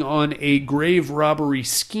working on a grave robbery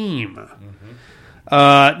scheme.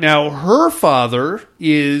 Now, her father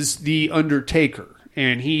is the undertaker,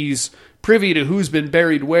 and he's privy to who's been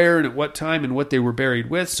buried where and at what time and what they were buried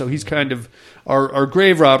with, so he's kind of, our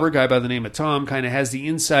grave robber, guy by the name of Tom, kind of has the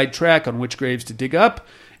inside track on which graves to dig up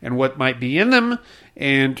and what might be in them,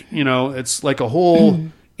 and, it's like a whole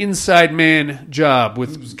inside man job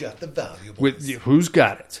with... Who's got the valuables? With who's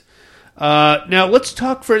got it. Now, let's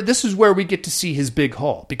talk this is where we get to see his big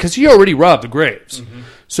haul, because he already robbed the graves. Mm-hmm.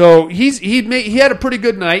 So he had a pretty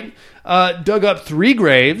good night, dug up 3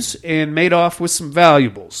 graves, and made off with some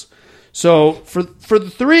valuables. So for the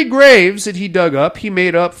 3 graves that he dug up, he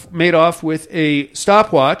made off with a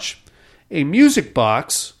stopwatch, a music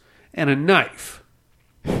box, and a knife.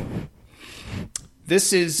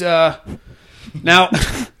 This is now.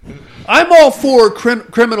 I'm all for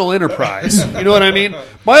criminal enterprise. You know what I mean?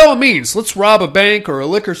 By all means, let's rob a bank or a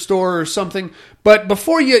liquor store or something. But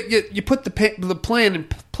before you put the plan in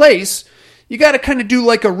place, you got to kind of do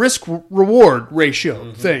like a risk-reward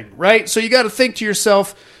ratio thing, right? So you got to think to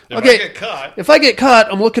yourself, if I get caught,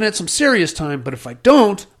 I'm looking at some serious time. But if I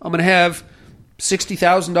don't, I'm going to have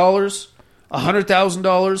 $60,000,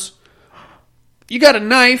 $100,000. You got a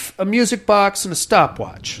knife, a music box, and a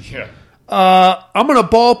stopwatch. Yeah. I'm going to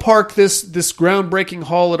ballpark this groundbreaking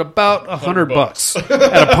haul at about $100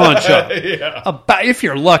 at a pawn shop. Yeah. About, if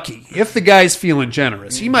you're lucky. If the guy's feeling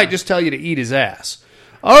generous. He might just tell you to eat his ass.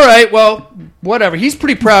 All right, well, whatever. He's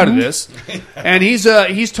pretty proud of this. And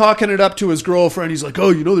he's talking it up to his girlfriend. He's like,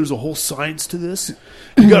 oh, there's a whole science to this.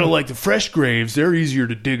 You got to like the fresh graves. They're easier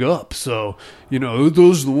to dig up. So,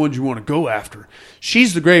 those are the ones you want to go after.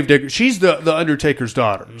 She's the grave digger. She's the Undertaker's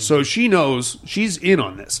daughter. So she knows. She's in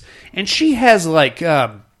on this. And she has like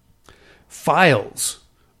files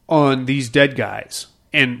on these dead guys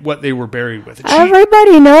and what they were buried with.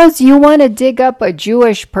 Everybody knows you want to dig up a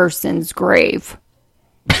Jewish person's grave.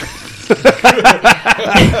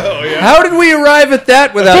 How did we arrive at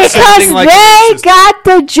that without sounding like they got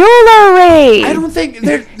the jewelry? I don't think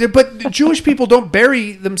but Jewish people don't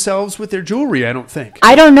bury themselves with their jewelry. I don't think.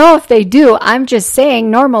 I don't know if they do. I'm just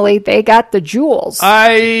saying normally they got the jewels.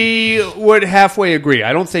 I would halfway agree.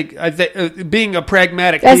 I don't think being a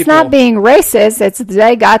pragmatic. That's not being racist. It's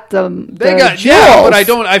they got the jewels. Yeah, but I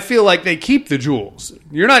don't. I feel like they keep the jewels.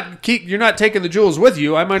 You're not taking the jewels with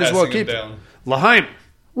you. I might as well keep them. Lahaim.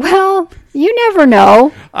 Well, you never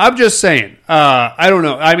know. I'm just saying. I don't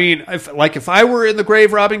know. I mean, if I were in the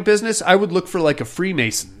grave robbing business, I would look for like a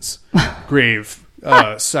Freemasons grave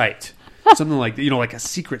site. Something like, like a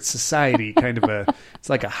secret society kind of it's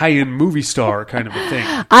like a high-end movie star kind of a thing.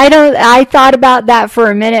 I thought about that for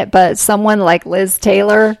a minute, but someone like Liz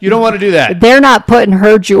Taylor. You don't want to do that. They're not putting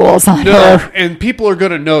her jewels on her. And people are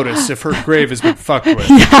going to notice if her grave has been fucked with.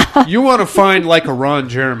 Yeah. You want to find like a Ron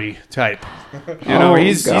Jeremy type.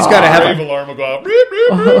 He's got to have a alarm will go out.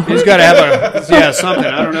 He's got to have something.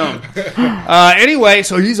 I don't know. Anyway,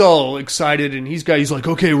 so he's all excited and he's like,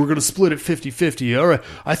 okay, we're gonna split it 50-50. All right,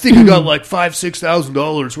 I think I got like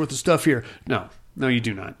 $5,000-$6,000 worth of stuff here. No, you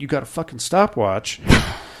do not. You got a fucking stopwatch.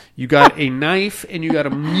 You got a knife and you got a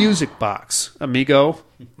music box, amigo.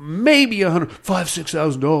 Maybe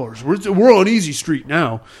 $5,000-$6,000. We're on Easy Street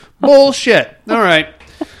now. Bullshit. All right.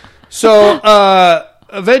 So.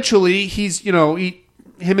 Eventually, him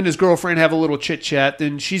and his girlfriend have a little chit-chat.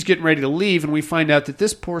 Then she's getting ready to leave, and we find out that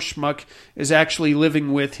this poor schmuck is actually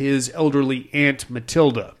living with his elderly Aunt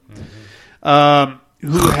Matilda,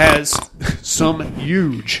 who has some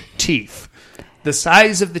huge teeth. The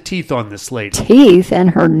size of the teeth on this lady. Teeth and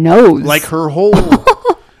her nose. Like her whole...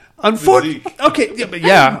 Unfortunately... Okay, but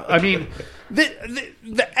yeah, I mean,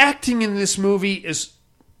 the acting in this movie is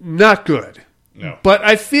not good. No. But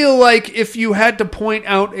I feel like if you had to point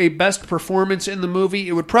out a best performance in the movie,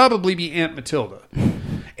 it would probably be Aunt Matilda.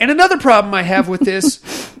 And another problem I have with this,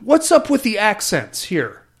 what's up with the accents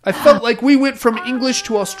here? I felt like we went from English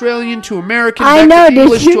to Australian to American. I know.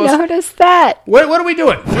 Did you notice that? What are we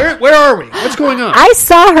doing? Where are we? What's going on? I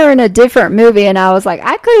saw her in a different movie, and I was like,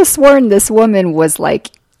 I could have sworn this woman was like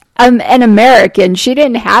an American. She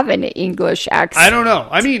didn't have an English accent. I don't know.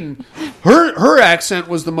 I mean, her accent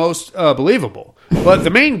was the most believable. But the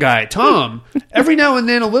main guy, Tom, every now and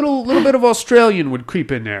then a little bit of Australian would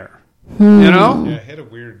creep in there. Yeah, he had a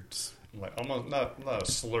weird, like almost not a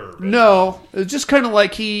slur. But no, it was just kind of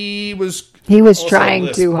like he was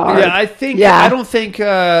trying too hard. Yeah, I don't think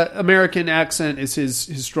American accent is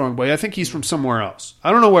his strong point. I think he's from somewhere else.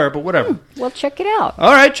 I don't know where, but whatever. Well, check it out.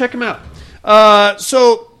 All right, check him out.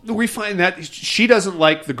 So we find that she doesn't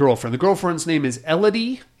like the girlfriend. The girlfriend's name is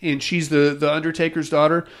Elodie, and she's the Undertaker's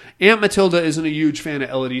daughter. Aunt Matilda isn't a huge fan of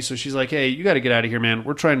Elodie, so she's like, "Hey, you got to get out of here, man.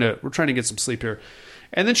 We're trying to get some sleep here."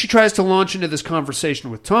 And then she tries to launch into this conversation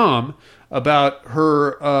with Tom about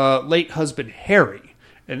her late husband Harry,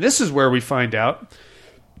 and this is where we find out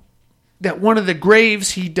that one of the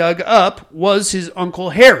graves he dug up was his Uncle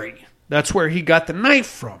Harry. That's where he got the knife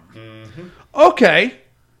from. Mm-hmm. Okay.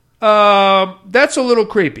 That's a little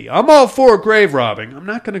creepy. I'm all for grave robbing. I'm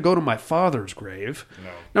not going to go to my father's grave.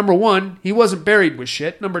 No. Number one, he wasn't buried with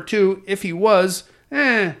shit. Number two, if he was,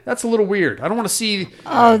 that's a little weird. I don't want to see...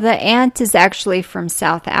 Oh, the aunt is actually from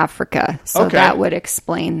South Africa, so that would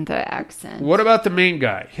explain the accent. What about the main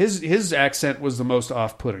guy? His accent was the most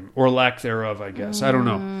off-putting, or lack thereof, I guess. I don't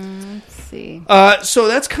know. Let's see. So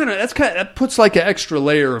that puts like an extra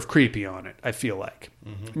layer of creepy on it, I feel like.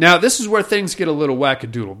 Now, this is where things get a little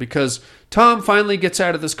wackadoodle, because Tom finally gets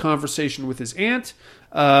out of this conversation with his aunt,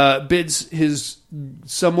 bids his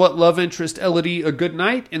somewhat love interest Elodie a good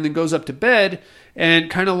night, and then goes up to bed and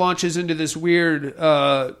kind of launches into this weird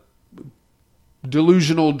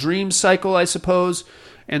delusional dream cycle, I suppose.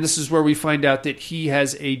 And this is where we find out that he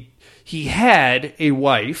had a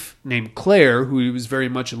wife named Claire, who he was very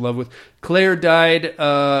much in love with. Claire died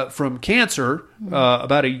from cancer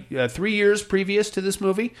about 3 years previous to this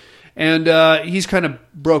movie, and he's kind of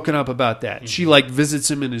broken up about that. She visits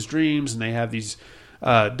him in his dreams, and they have these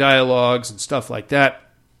dialogues and stuff like that.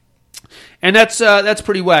 And that's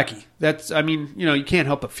pretty wacky. You can't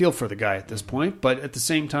help but feel for the guy at this point, but at the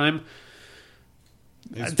same time,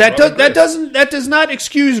 that does not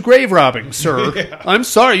excuse grave robbing, sir. Yeah. I'm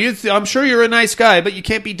sorry. I'm sure you're a nice guy, but you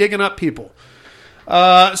can't be digging up people.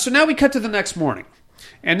 So now we cut to the next morning.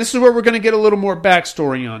 And this is where we're going to get a little more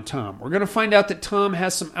backstory on Tom. We're going to find out that Tom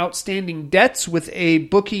has some outstanding debts with a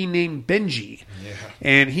bookie named Benji. Yeah.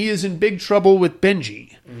 And he is in big trouble with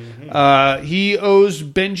Benji. Mm-hmm. He owes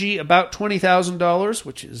Benji about $20,000,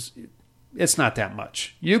 which is... It's not that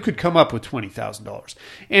much. You could come up with $20,000.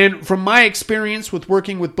 And from my experience with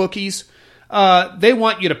working with bookies, they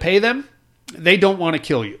want you to pay them. They don't want to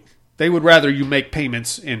kill you. They would rather you make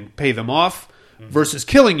payments and pay them off versus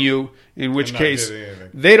killing you, in which case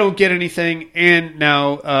they don't get anything. And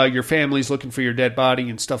now your family's looking for your dead body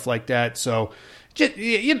and stuff like that. So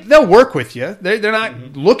they'll work with you. They're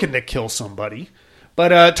not looking to kill somebody.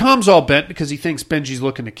 But Tom's all bent because he thinks Benji's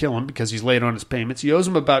looking to kill him because he's late on his payments. He owes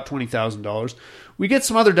him about $20,000. We get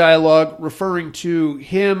some other dialogue referring to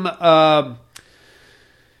him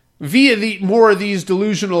via more of these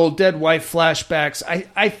delusional dead wife flashbacks.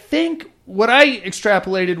 I think what I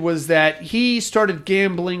extrapolated was that he started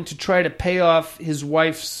gambling to try to pay off his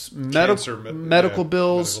wife's medical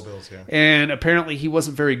bills. And apparently he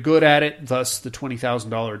wasn't very good at it, thus the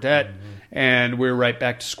 $20,000 debt. Mm-hmm. And we're right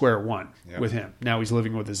back to square one with him. Now he's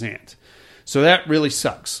living with his aunt. So that really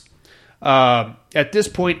sucks. At this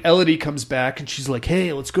point, Elodie comes back and she's like,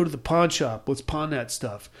 hey, let's go to the pawn shop. Let's pawn that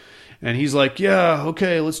stuff. And he's like, yeah,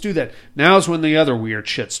 okay, let's do that. Now's when the other weird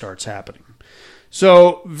shit starts happening.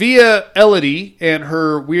 So via Elodie and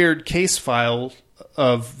her weird case file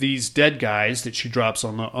of these dead guys that she drops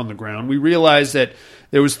on the ground, we realize that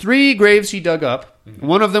there was 3 graves he dug up. Mm-hmm.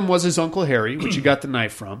 One of them was his Uncle Harry, which he got the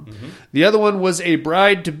knife from. Mm-hmm. The other one was a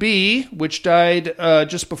bride-to-be, which died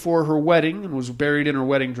just before her wedding and was buried in her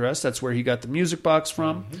wedding dress. That's where he got the music box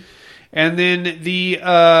from. Mm-hmm. And then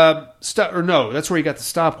that's where he got the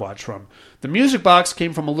stopwatch from. The music box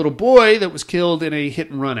came from a little boy that was killed in a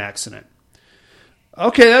hit-and-run accident.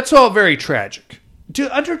 Okay, that's all very tragic. Do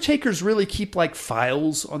undertakers really keep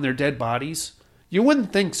files on their dead bodies? You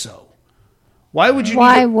wouldn't think so. Why would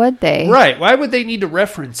they? Right. Why would they need to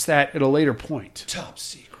reference that at a later point? Top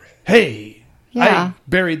secret. Hey, I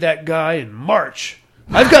buried that guy in March.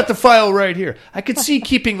 I've got the file right here. I could see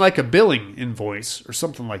keeping a billing invoice or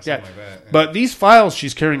something like that. Yeah. But these files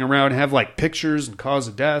she's carrying around have pictures and cause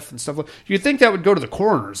of death and stuff. You'd think that would go to the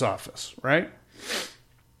coroner's office, right?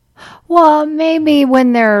 Well, maybe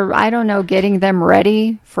when they're, getting them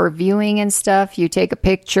ready for viewing and stuff, you take a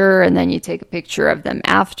picture and then you take a picture of them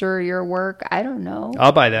after your work. I don't know.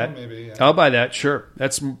 I'll buy that. I'll buy that, sure.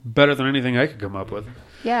 That's better than anything I could come up with.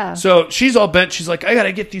 Yeah. So she's all bent. She's like, I got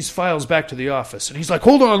to get these files back to the office. And he's like,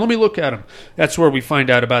 hold on, let me look at them. That's where we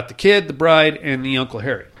find out about the kid, the bride, and the Uncle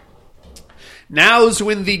Harry. Now's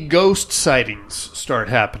when the ghost sightings start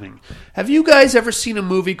happening. Have you guys ever seen a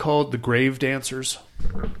movie called The Grave Dancers?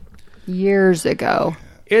 Years ago.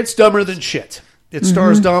 It's dumber than shit. It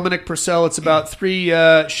stars Dominic Purcell. It's about 3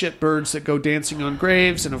 shitbirds that go dancing on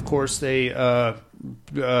graves, and of course they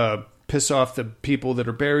piss off the people that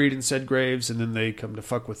are buried in said graves, and then they come to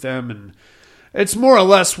fuck with them. And it's more or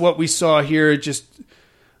less what we saw here.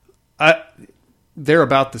 They're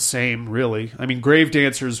about the same, really. I mean, Grave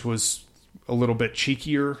Dancers was a little bit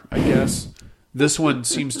cheekier, I guess. This one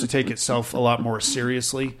seems to take itself a lot more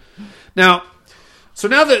seriously. Now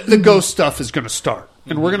the ghost stuff is going to start.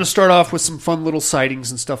 And we're going to start off with some fun little sightings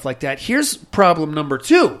and stuff like that. Here's problem number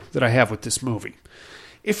 2 that I have with this movie.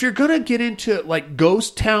 If you're going to get into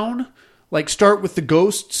Ghost Town, start with the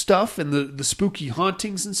ghost stuff and the spooky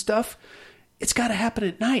hauntings and stuff, it's got to happen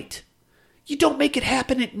at night. You don't make it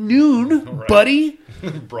happen at noon, buddy.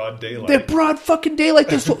 Broad daylight. They're broad fucking daylight.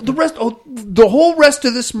 The whole rest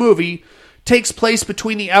of this movie takes place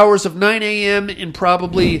between the hours of 9 a.m. and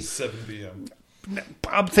probably 7 p.m.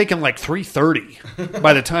 I'm thinking 3:30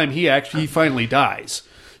 by the time he finally dies.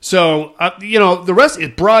 So, the rest is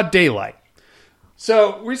broad daylight.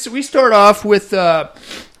 So we start off with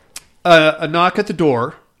a knock at the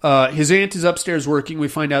door. His aunt is upstairs working. We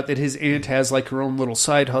find out that his aunt has like her own little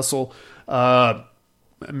side hustle,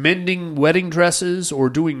 mending wedding dresses or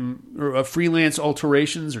doing freelance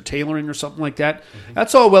alterations or tailoring or something like that. Mm-hmm.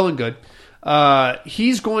 That's all well and good.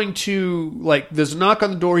 He's going to, like, there's a knock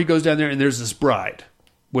on the door. He goes down there and there's this bride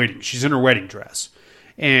waiting. She's in her wedding dress.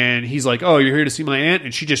 And he's like, oh, you're here to see my aunt?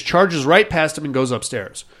 And she just charges right past him and goes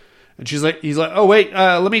upstairs. And he's like, oh, wait,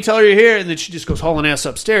 let me tell her you're here. And then she just goes hauling ass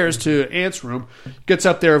upstairs to Aunt's room. Gets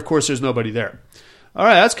up there. Of course, there's nobody there. All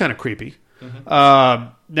right, that's kind of creepy.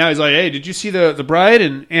 Mm-hmm. Now he's like, hey, did you see the bride?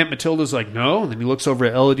 And Aunt Matilda's like, no. And then he looks over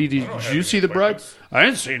at Elodie. Did you see the bride? I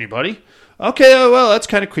didn't see anybody. Okay, well, that's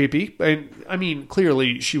kind of creepy. And, I mean,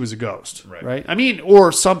 clearly she was a ghost, right? I mean,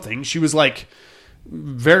 or something. She was like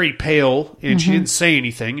very pale and she didn't say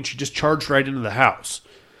anything and she just charged right into the house.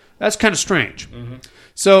 That's kind of strange. Mm-hmm.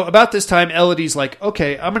 So about this time, Elodie's like,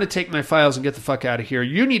 okay, I'm going to take my files and get the fuck out of here.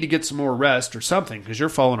 You need to get some more rest or something because you're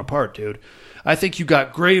falling apart, dude. I think you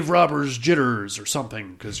got grave robber's jitters or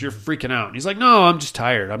something because you're freaking out. And he's like, no, I'm just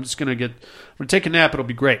tired. I'm going to take a nap. It'll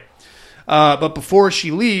be great. But before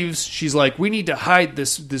she leaves, she's like, we need to hide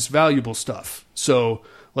this valuable stuff. So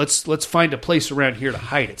let's find a place around here to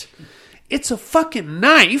hide it. It's a fucking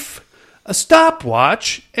knife, a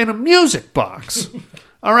stopwatch, and a music box.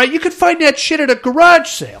 All right, you could find that shit at a garage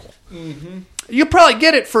sale. Mm-hmm. You probably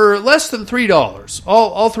get it for less than $3.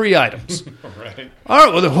 All three items. Right. All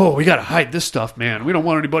right, well, we got to hide this stuff, man. We don't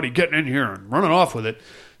want anybody getting in here and running off with it.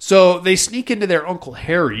 So they sneak into their Uncle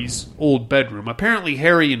Harry's old bedroom. Apparently,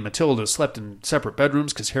 Harry and Matilda slept in separate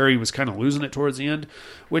bedrooms because Harry was kind of losing it towards the end,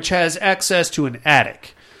 which has access to an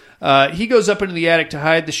attic. He goes up into the attic to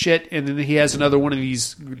hide the shit, and then he has another one of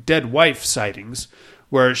these dead wife sightings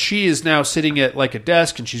where she is now sitting at like a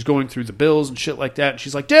desk and she's going through the bills and shit like that. And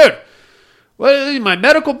she's like, dude, what are my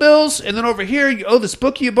medical bills? And then over here, you owe this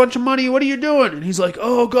bookie a bunch of money. What are you doing? And he's like,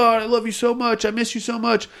 oh, God, I love you so much. I miss you so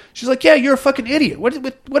much. She's like, yeah, you're a fucking idiot. What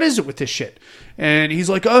is it with this shit? And he's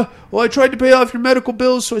like, well, I tried to pay off your medical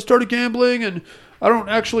bills, so I started gambling, and I don't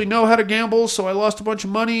actually know how to gamble, so I lost a bunch of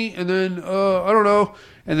money, and then, I don't know.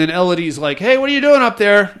 And then Elodie's like, hey, what are you doing up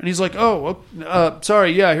there? And he's like,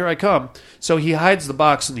 sorry, yeah, here I come. So he hides the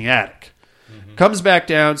box in the attic. Mm-hmm. Comes back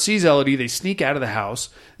down, sees Elodie. They sneak out of the house.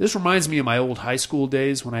 This reminds me of my old high school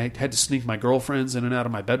days when I had to sneak my girlfriends in and out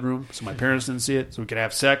of my bedroom so my parents didn't see it, so we could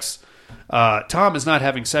have sex. Tom is not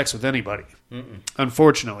having sex with anybody,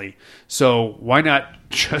 unfortunately. So why not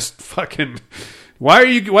just fucking... Why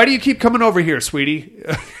do you keep coming over here, sweetie?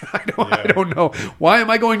 I don't know. Why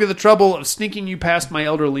am I going to the trouble of sneaking you past my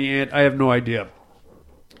elderly aunt? I have no idea.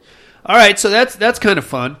 All right, so that's kind of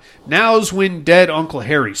fun. Now's when dead Uncle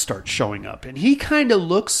Harry starts showing up, and he kind of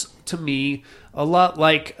looks to me a lot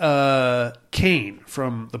like Kane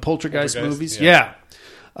from the Poltergeist movies. Yeah.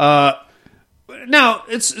 Now,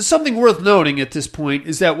 it's something worth noting at this point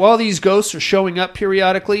is that while these ghosts are showing up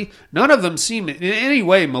periodically, none of them seem in any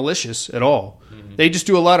way malicious at all. Mm-hmm. They just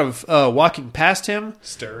do a lot of walking past him,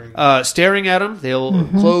 staring at him. They'll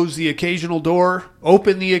close the occasional door,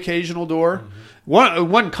 open the occasional door. Mm-hmm.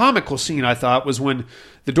 One comical scene I thought was when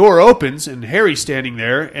the door opens and Harry's standing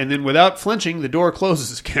there, and then without flinching, the door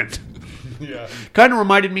closes again. Yeah. Kind of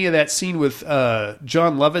reminded me of that scene with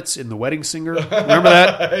John Lovitz in The Wedding Singer. Remember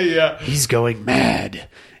that? Yeah. He's going mad,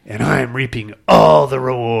 and I'm reaping all the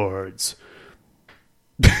rewards.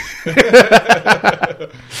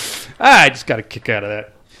 I just got a kick out of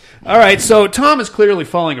that. All right, so Tom is clearly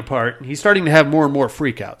falling apart, and he's starting to have more and more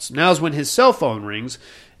freakouts. Now's when his cell phone rings,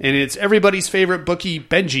 and it's everybody's favorite bookie,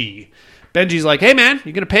 Benji. Benji's like, hey, man,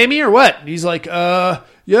 you going to pay me or what? And he's like, I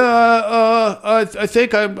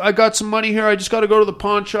think I got some money here. I just got to go to the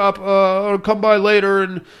pawn shop. I'll come by later,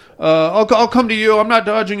 and I'll come to you. I'm not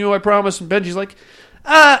dodging you, I promise. And Benji's like,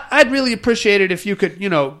 I'd really appreciate it if you could,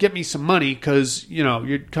 get me some money because,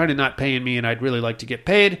 you're kind of not paying me, and I'd really like to get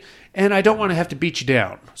paid, and I don't want to have to beat you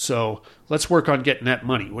down. So let's work on getting that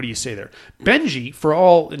money. What do you say there? Benji, for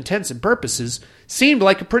all intents and purposes, seemed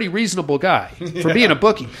like a pretty reasonable guy for being a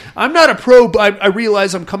bookie. I'm not a pro. I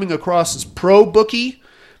realize I'm coming across as pro-bookie.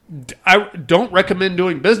 I don't recommend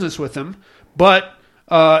doing business with him, but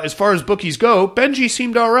as far as bookies go, Benji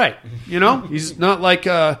seemed all right. He's not like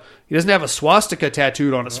he doesn't have a swastika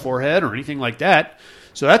tattooed on his forehead or anything like that,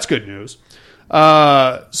 so that's good news.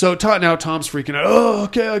 So now Tom's freaking out. Oh,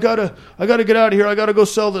 okay, I gotta get out of here. I gotta go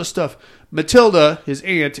sell this stuff. Matilda, his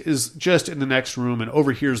aunt, is just in the next room and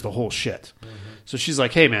overhears the whole shit. Mm-hmm. So she's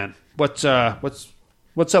like, "Hey, man, what's up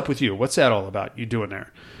with you? What's that all about? You doing there?"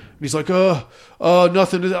 And he's like,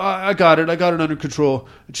 nothing. I got it. I got it under control."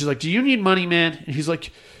 And she's like, "Do you need money, man?" And he's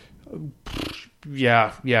like,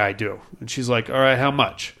 "Yeah, I do." And she's like, "All right, how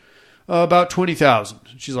much?" About 20,000.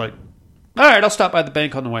 She's like, all right, I'll stop by the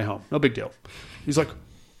bank on the way home. No big deal. He's like,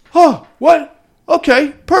 oh, what?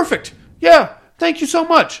 Okay, perfect. Yeah, thank you so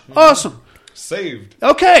much. Awesome. Saved.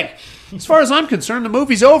 Okay. As far as I'm concerned, the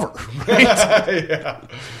movie's over. Right? Yeah.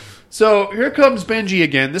 So here comes Benji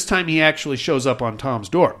again. This time he actually shows up on Tom's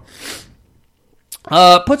door.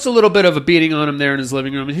 Puts a little bit of a beating on him there in his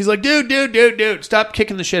living room. And he's like, dude, stop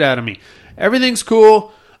kicking the shit out of me. Everything's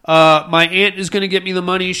cool. My aunt is going to get me the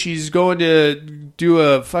money. She's going to do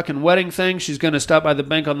a fucking wedding thing. She's going to stop by the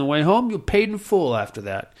bank on the way home. You're paid in full after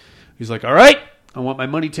that. He's like, all right, I want my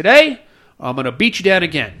money today. I'm going to beat you down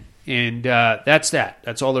again. And that's that.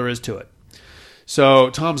 That's all there is to it. So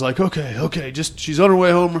Tom's like, okay, just she's on her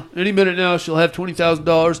way home any minute now. She'll have $20,000.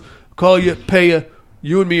 I'll call you, pay you.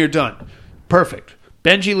 You and me are done. Perfect.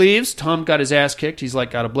 Benji leaves. Tom got his ass kicked. He's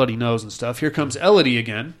like got a bloody nose and stuff. Here comes Elodie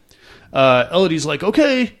again. Elodie's like,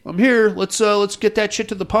 okay, I'm here. Let's get that shit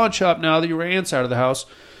to the pawn shop now that your aunt's out of the house.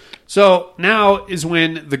 So now is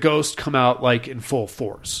when the ghosts come out like in full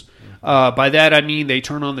force. By that I mean they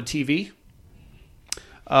turn on the TV.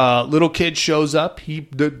 Little kid shows up. He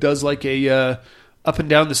does like a up and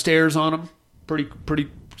down the stairs on him. Pretty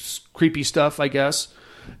creepy stuff, I guess.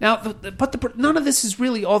 Now, but none of this is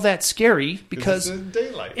really all that scary because it's in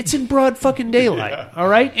daylight. It's in broad fucking daylight. Yeah. All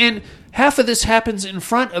right, and half of this happens in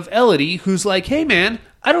front of Elodie, who's like, "Hey, man,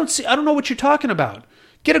 I don't know what you're talking about.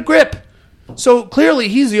 Get a grip." So clearly,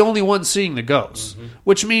 he's the only one seeing the ghost,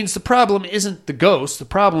 which means the problem isn't the ghost. The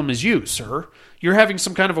problem is you, sir. You're having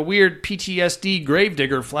some kind of a weird PTSD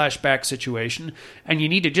gravedigger flashback situation, and you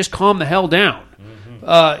need to just calm the hell down.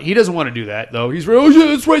 He doesn't want to do that, though. He's, oh,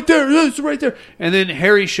 yeah, it's right there. Yeah, it's right there. And then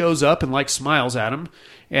Harry shows up and, like, smiles at him.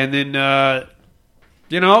 And then,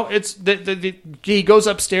 it's he goes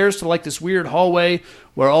upstairs to, like, this weird hallway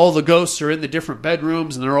where all the ghosts are in the different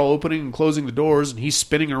bedrooms, and they're all opening and closing the doors, and he's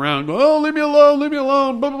spinning around, going, oh, leave me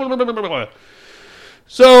alone, blah, blah, blah, blah, blah, blah.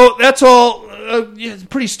 So that's all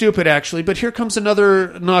pretty stupid, actually. But here comes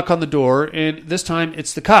another knock on the door, and this time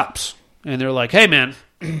it's the cops. And they're like, hey, man,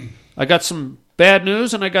 I got some bad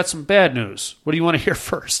news and I got some bad news. What do you want to hear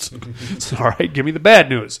first? All right, give me the bad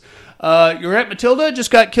news. Your Aunt Matilda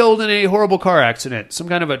just got killed in a horrible car accident. Some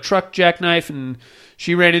kind of a truck jackknife, and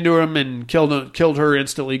she ran into him and killed her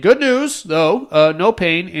instantly. Good news, though, no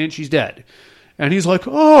pain, and she's dead. And he's like,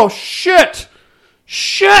 oh, shit!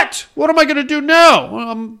 What am I going to do now? Well,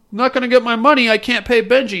 I'm not going to get my money. I can't pay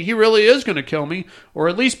Benji. He really is going to kill me, or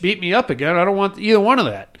at least beat me up again. I don't want either one of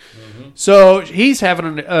that. So he's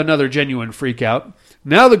having another genuine freak out.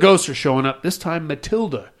 Now the ghosts are showing up. This time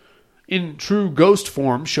Matilda, in true ghost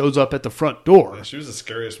form, shows up at the front door. Yeah, she was the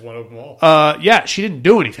scariest one of them all. Yeah, she didn't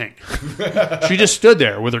do anything. She just stood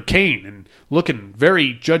there with her cane and looking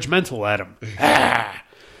very judgmental at him.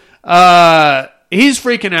 He's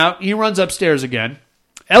freaking out. He runs upstairs again.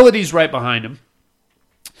 Elodie's right behind him.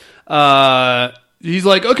 He's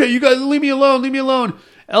like, okay, you guys, leave me alone.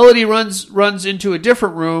 Elodie runs into a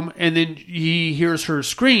different room, and then he hears her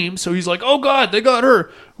scream, so he's like, oh, God, they got her.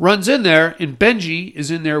 Runs in there, and Benji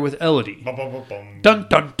is in there with Elodie. Dun,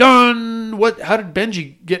 dun, dun. How did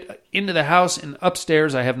Benji get into the house and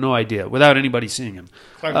upstairs? I have no idea, without anybody seeing him.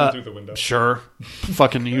 Climbing through the window. Sure.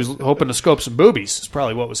 Fucking, he was hoping to scope some boobies. Is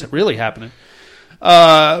probably what was really happening.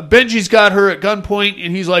 Benji's got her at gunpoint,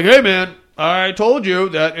 and he's like, hey, man, I told you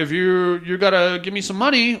that if you gotta give me some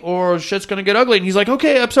money or shit's gonna get ugly. And he's like,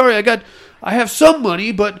 okay, I'm sorry, I have some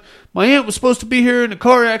money, but my aunt was supposed to be here in a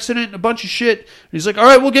car accident and a bunch of shit. And he's like, all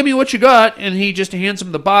right, well, give me what you got. And he just hands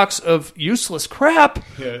him the box of useless crap.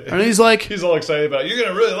 Yeah. And he's like, he's all excited about it. You're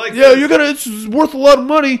gonna really like this. It's worth a lot of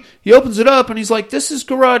money. He opens it up and he's like, this is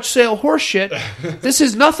garage sale horse shit. This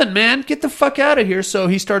is nothing, man. Get the fuck out of here. So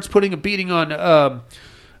he starts putting a beating on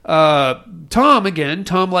Tom again.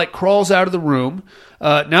 Tom like crawls out of the room.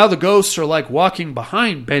 Now the ghosts are like walking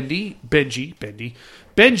behind Benji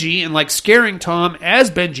and like scaring Tom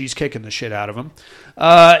as Benji's kicking the shit out of him.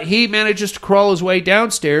 He manages to crawl his way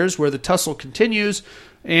downstairs where the tussle continues,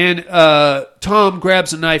 and Tom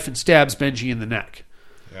grabs a knife and stabs Benji in the neck.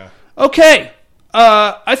 Yeah. Okay,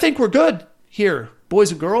 I think we're good here,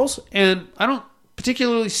 boys and girls, and I don't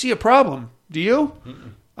particularly see a problem. Do you?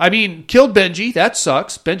 Mm-mm. I mean, killed Benji. That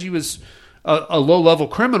sucks. Benji was a low-level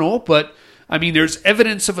criminal, but, I mean, there's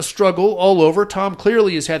evidence of a struggle all over. Tom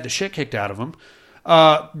clearly has had the shit kicked out of him.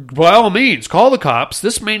 By all means, call the cops.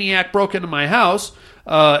 This maniac broke into my house.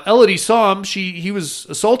 Elodie saw him. He was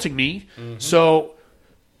assaulting me. Mm-hmm. So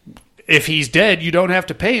if he's dead, you don't have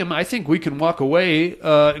to pay him. I think we can walk away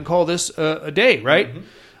and call this a day, right? Mm-hmm.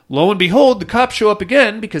 Lo and behold, the cops show up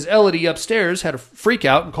again because Elodie upstairs had a freak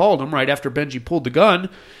out and called him right after Benji pulled the gun.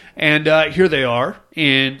 And here they are,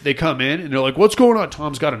 and they come in, and they're like, what's going on?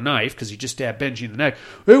 Tom's got a knife because he just stabbed Benji in the neck.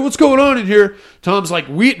 Hey, what's going on in here? Tom's like,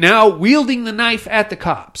 now wielding the knife at the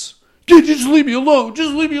cops. Just leave me alone.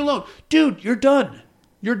 Just leave me alone. Dude, you're done.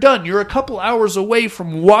 You're done. You're a couple hours away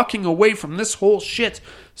from walking away from this whole shit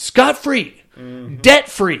scot-free,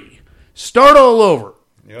 debt-free. Start all over.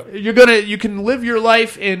 Yep. You can live your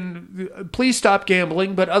life and please stop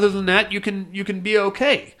gambling, but other than that, you can be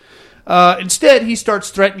okay. Instead, he starts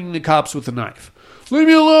threatening the cops with a knife. Leave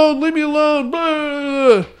me alone, leave me alone.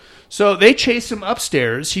 Blah. So they chase him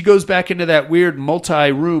upstairs. He goes back into that weird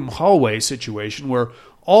multi-room hallway situation where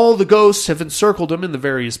all the ghosts have encircled him in the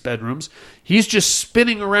various bedrooms. He's just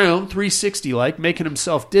spinning around 360-like, making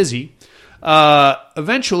himself dizzy.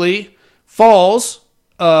 Eventually falls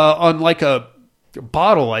on like a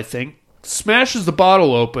bottle, I think, smashes the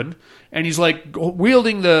bottle open, and he's like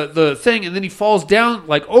wielding the thing, and then he falls down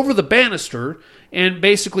like over the banister and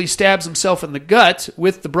basically stabs himself in the gut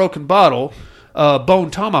with the broken bottle,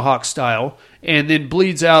 bone tomahawk style, and then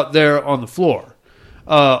bleeds out there on the floor.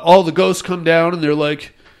 All the ghosts come down, and they're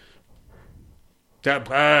like, shouldn't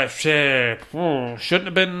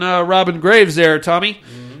have been robbing graves there, Tommy.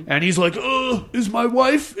 Mm-hmm. And he's like, is my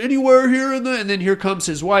wife anywhere here? And then here comes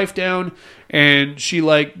his wife down, and she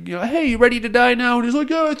like, hey, you ready to die now? And he's like,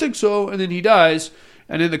 yeah, I think so. And then he dies,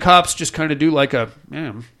 and then the cops just kind of do like a,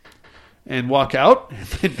 and walk out. And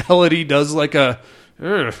then Elodie does like a,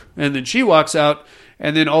 and then she walks out,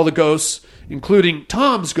 and then all the ghosts, including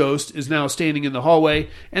Tom's ghost, is now standing in the hallway.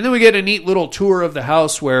 And then we get a neat little tour of the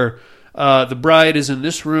house where the bride is in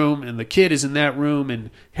this room, and the kid is in that room, and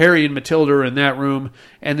Harry and Matilda are in that room.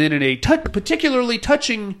 And then in a particularly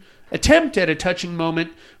touching attempt at a touching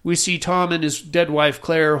moment, we see Tom and his dead wife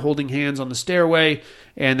Claire holding hands on the stairway,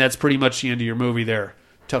 and that's pretty much the end of your movie there.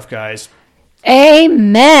 Tough guys.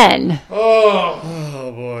 Amen.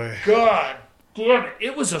 Oh boy. God damn it.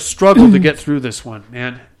 It was a struggle to get through this one,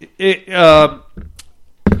 man. It's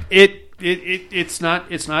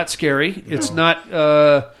not scary. No. It's not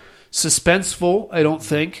suspenseful, I don't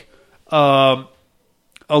think. A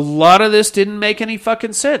lot of this didn't make any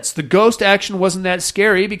fucking sense. The ghost action wasn't that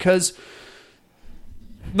scary because,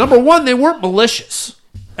 number one, they weren't malicious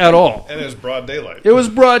at all. And it was broad daylight. It was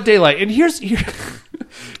broad daylight. And here's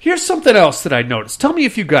something else that I noticed. Tell me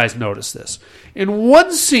if you guys noticed this. In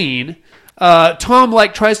one scene, Tom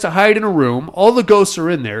tries to hide in a room. All the ghosts are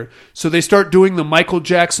in there, so they start doing the Michael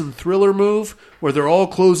Jackson Thriller move, where they're all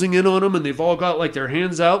closing in on him, and they've all got their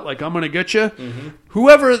hands out, like I'm gonna get you. Mm-hmm.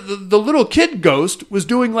 Whoever the little kid ghost was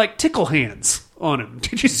doing tickle hands on him.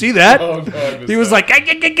 Did you see that? Oh no, he was with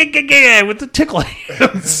the tickle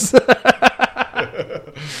hands.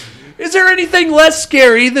 Is there anything less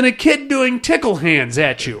scary than a kid doing tickle hands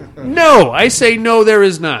at you? No, I say no, there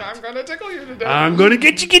is not. I'm going to tickle you today. I'm going to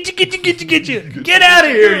get you. Get out of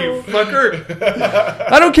here, you fucker.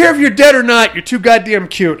 I don't care if you're dead or not. You're too goddamn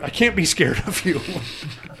cute. I can't be scared of you.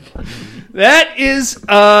 That is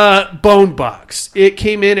Bone Box. It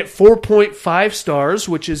came in at 4.5 stars,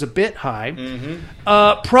 which is a bit high.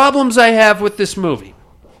 Mm-hmm. Problems I have with this movie.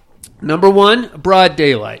 Number one, broad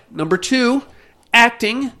daylight. Number two,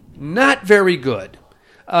 acting. Not very good.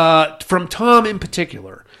 From Tom in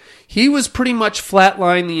particular. He was pretty much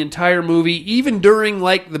flatlined the entire movie, even during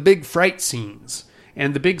the big fright scenes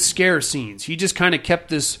and the big scare scenes. He just kind of kept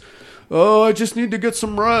this, I just need to get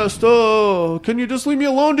some rest. Oh, can you just leave me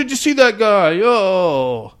alone? Did you see that guy?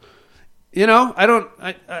 Oh.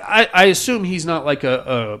 I assume he's not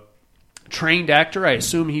a trained actor. I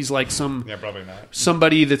assume he's probably not.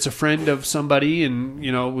 Somebody that's a friend of somebody, and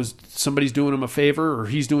somebody's doing him a favor, or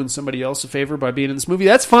he's doing somebody else a favor by being in this movie.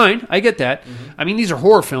 That's fine. I get that. Mm-hmm. I mean, these are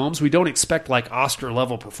horror films. We don't expect Oscar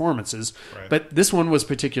level performances, right. But this one was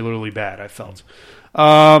particularly bad, I felt.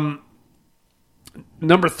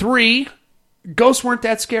 Number three, ghosts weren't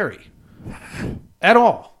that scary at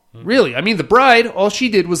all. Mm-hmm. Really. I mean, the bride, all she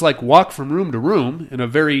did was walk from room to room in a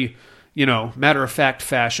very, matter of fact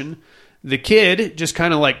fashion. The kid just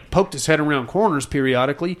kind of poked his head around corners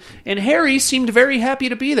periodically, and Harry seemed very happy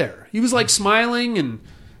to be there. He was smiling and,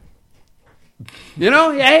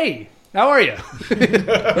 hey, how are you? You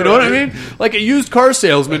know what I mean? Like a used car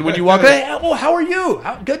salesman when you walk, hey, how are you?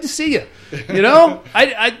 Good to see you. Do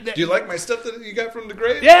you like my stuff that you got from the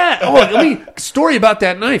grave? Yeah. Story about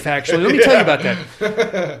that knife, actually. Let me tell you about that.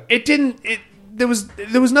 There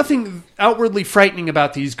was nothing outwardly frightening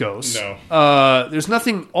about these ghosts. No. There's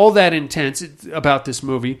nothing all that intense about this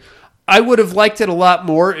movie. I would have liked it a lot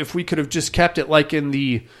more if we could have just kept it in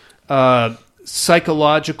the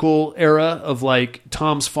psychological era of like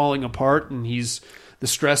Tom's falling apart and the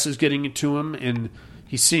stress is getting into him and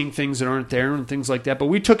he's seeing things that aren't there and things like that. But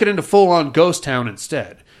we took it into full-on ghost town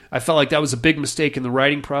instead. I felt like that was a big mistake in the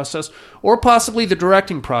writing process or possibly the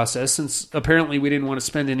directing process, since apparently we didn't want to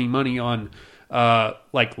spend any money on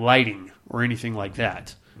like lighting or anything like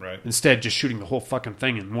that. Right. Instead, just shooting the whole fucking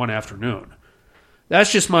thing in one afternoon.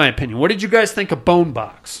 That's just my opinion. What did you guys think of Bone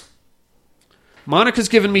Box? Monica's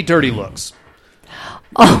giving me dirty looks.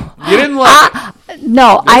 Oh, you didn't like it?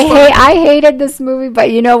 No, I hated this movie,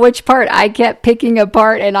 but you know which part I kept picking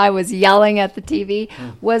apart and I was yelling at the TV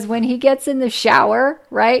was when he gets in the shower,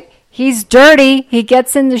 right? He's dirty. He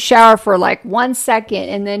gets in the shower for like 1 second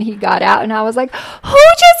and then he got out and I was like, who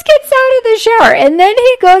just gets out of the shower? And then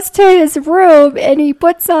he goes to his room and he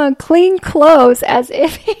puts on clean clothes as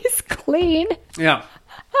if he's clean. Yeah.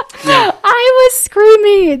 I was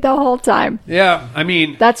screaming the whole time. Yeah, I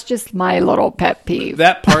mean... That's just my little pet peeve.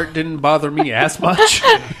 That part didn't bother me as much.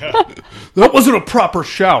 That wasn't a proper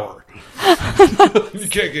shower. You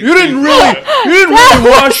didn't really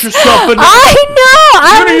wash yourself. I know!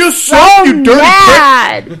 I was so you dirty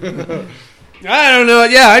mad! I don't know.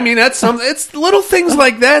 Yeah, I mean, it's little things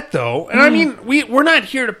like that, though. And I mean, we're not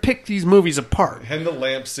here to pick these movies apart. And the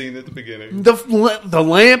lamp scene at the beginning. The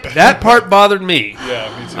lamp, that part bothered me.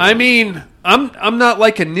 Yeah, me too. I mean, I'm not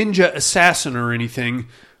like a ninja assassin or anything,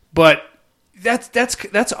 but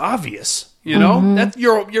that's obvious. You know, that's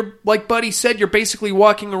you're like Buddy said, you're basically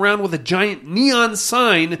walking around with a giant neon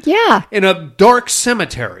sign in a dark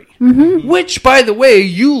cemetery, which, by the way,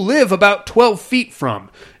 you live about 12 feet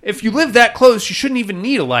from. If you live that close, you shouldn't even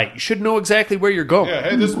need a light. You should know exactly where you're going. Yeah,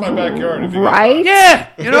 hey, this is my backyard. Right? Yeah,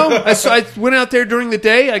 you know, I went out there during the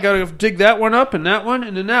day. I got to dig that one up and that one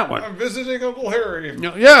and then that one. I'm visiting Uncle Harry.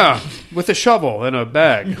 Yeah, with a shovel and a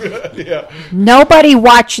bag. Yeah. Nobody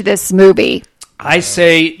watch this movie. I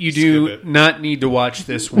say you do not need to watch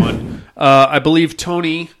this one. I believe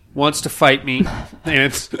Tony wants to fight me,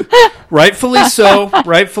 and rightfully so.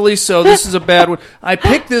 Rightfully so. This is a bad one. I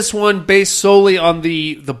picked this one based solely on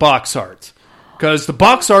the box art because the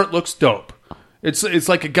box art looks dope. It's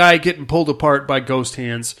like a guy getting pulled apart by ghost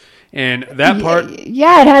hands, and that part.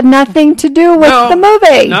 Yeah, it had nothing to do with the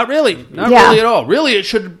movie. Not really. Not really at all. Really, it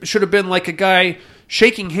should have been like a guy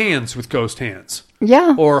shaking hands with ghost hands.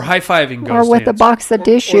 Yeah. Or high-fiving ghost hands. Or with a box of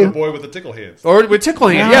tissue. Or the boy with the tickle hands. Or with tickle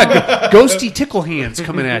hands. Yeah, ghosty tickle hands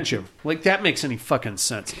coming at you. Like, that makes any fucking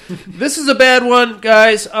sense. This is a bad one,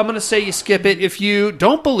 guys. I'm going to say you skip it. If you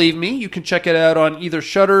don't believe me, you can check it out on either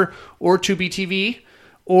Shudder or Tubi TV.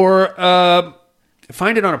 Or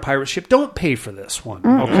find it on a pirate ship. Don't pay for this one,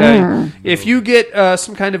 okay? If you get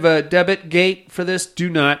some kind of a debit gate for this,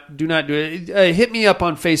 do not do it. Hit me up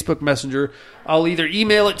on Facebook Messenger. I'll either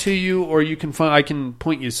email it to you or I can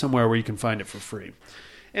point you somewhere where you can find it for free.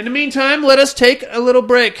 In the meantime, let us take a little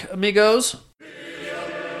break, amigos.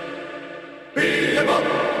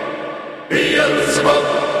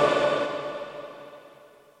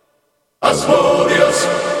 Asmodeus,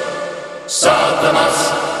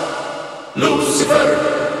 Satanas,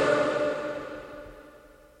 Lucifer.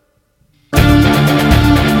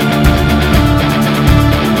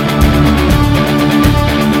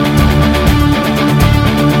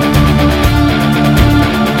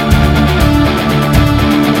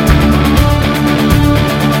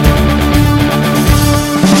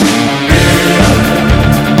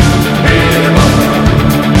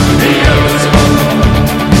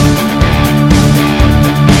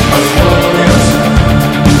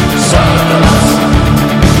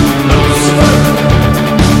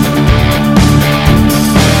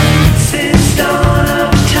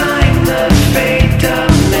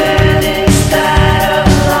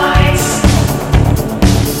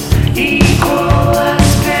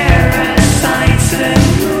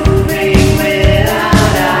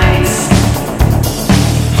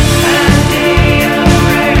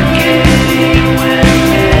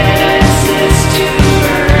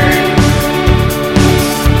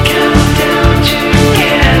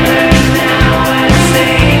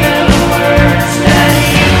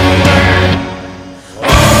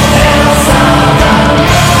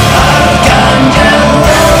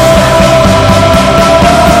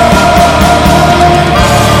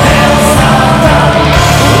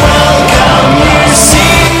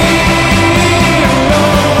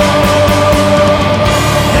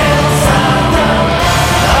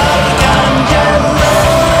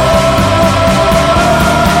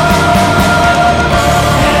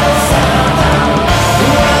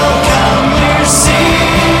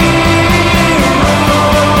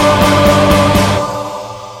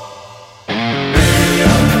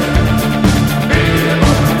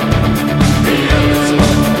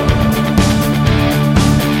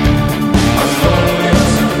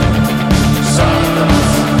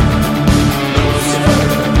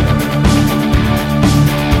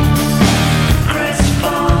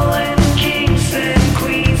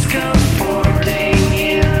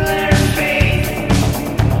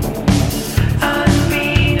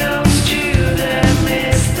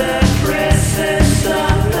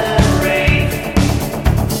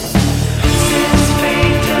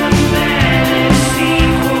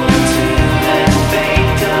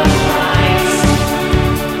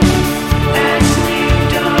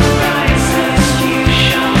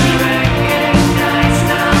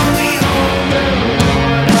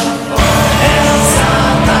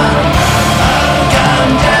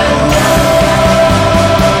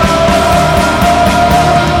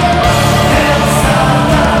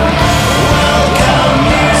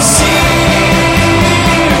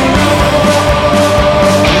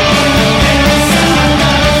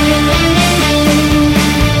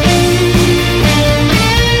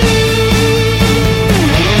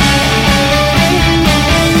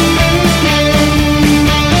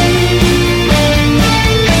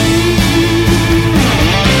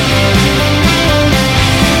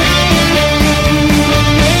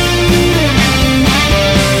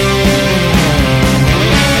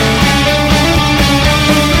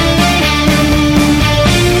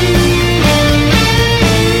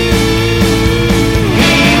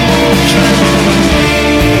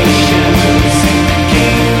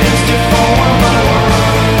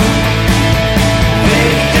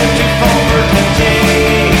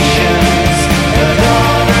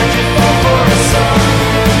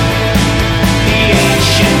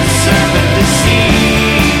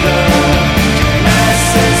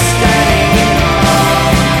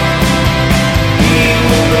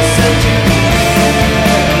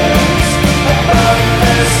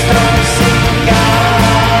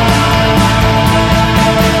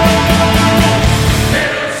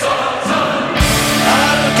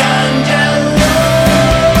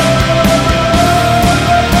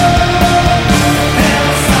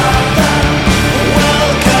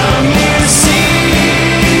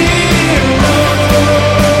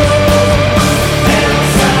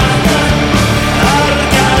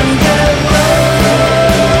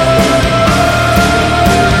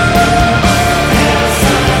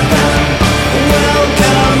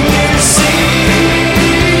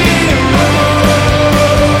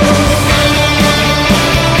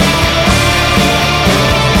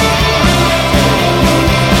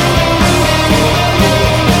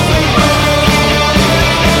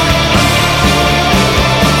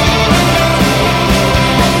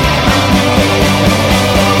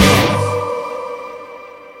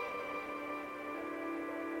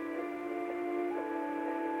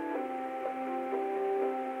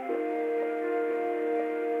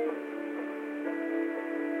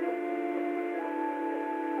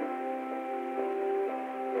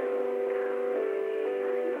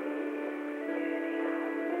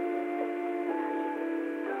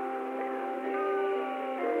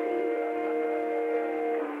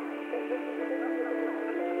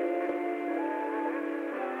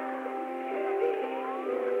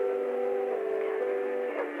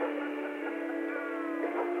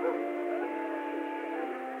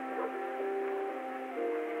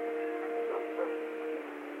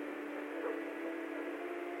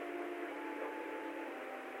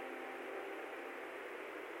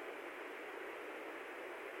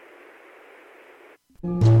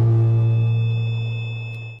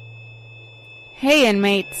 Hey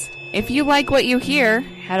inmates, if you like what you hear,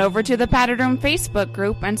 head over to the Padded Room Facebook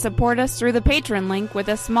group and support us through the Patreon link with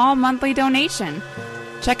a small monthly donation.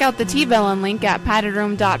 Check out the T-Villain link at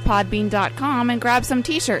paddedroom.podbean.com and grab some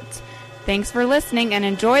t-shirts. Thanks for listening and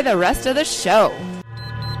enjoy the rest of the show.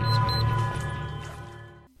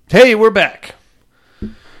 Hey, we're back.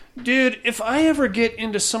 Dude, if I ever get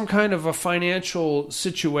into some kind of a financial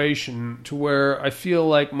situation to where I feel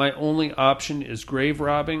like my only option is grave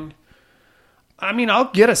robbing, I mean,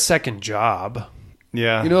 I'll get a second job.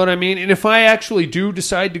 Yeah. You know what I mean? And if I actually do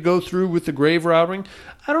decide to go through with the grave robbing,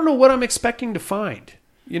 I don't know what I'm expecting to find.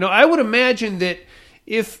 You know, I would imagine that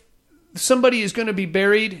if somebody is going to be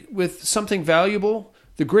buried with something valuable,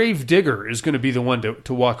 the grave digger is going to be the one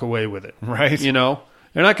to walk away with it. Right. You know?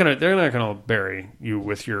 They're not gonna bury you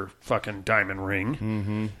with your fucking diamond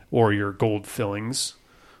ring or your gold fillings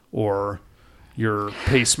or your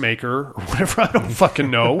pacemaker or whatever. I don't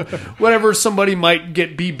fucking know. Whatever somebody might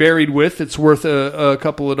be buried with, it's worth a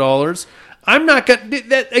couple of dollars. I'm not gonna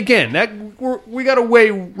that again. We got to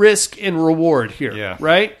weigh risk and reward here,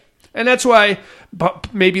 right? And that's why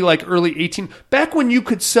maybe like early 18, back when you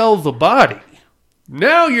could sell the body.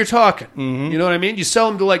 Now you're talking. You know what I mean? You sell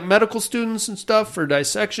them to like medical students and stuff for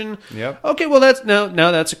dissection. Yep. Okay, well that's now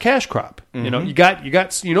that's a cash crop. You know, you got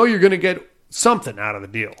you're going to get something out of the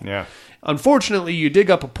deal. Yeah. Unfortunately, you dig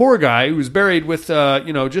up a poor guy who's buried with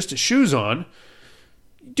just his shoes on.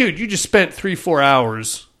 Dude, you just spent 3-4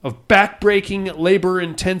 hours of backbreaking,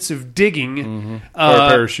 labor-intensive digging for a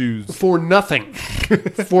pair of shoes for nothing,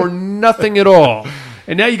 for nothing at all.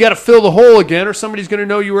 And now you got to fill the hole again, or somebody's going to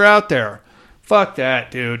know you were out there. Fuck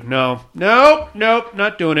that, dude. Nope,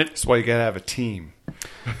 not doing it. That's why you got to have a team.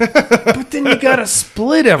 But then you got to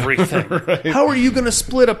split everything. Right. How are you going to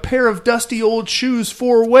split a pair of dusty old shoes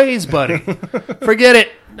 4 ways, buddy? Forget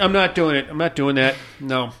it. I'm not doing it. I'm not doing that.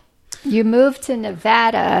 No. You move to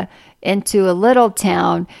Nevada into a little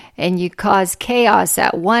town and you cause chaos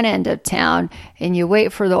at one end of town and you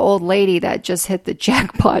wait for the old lady that just hit the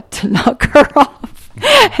jackpot to knock her off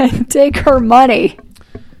and take her money.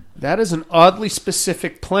 That is an oddly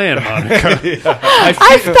specific plan, Monica.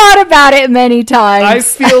 I've thought about it many times. I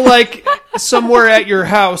feel like somewhere at your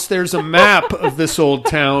house there's a map of this old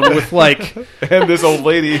town with like and this old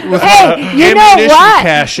lady. Hey, you know what?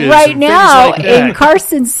 Right now like in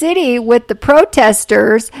Carson City with the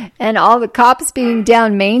protesters and all the cops being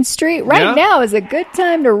down Main Street, right now is a good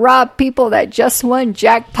time to rob people that just won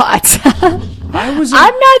jackpots.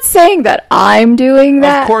 I'm not saying that I'm doing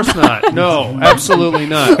that. Of course not. No, absolutely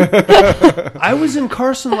not. I was in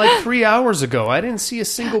Carson like 3 hours ago. I didn't see a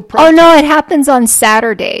single protest. Oh, no, it happens on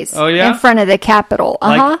Saturdays. Oh, yeah? In front of the Capitol.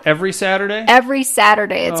 Like every Saturday? Every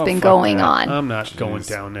Saturday it's been going on. I'm not going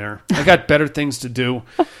down there. I got better things to do.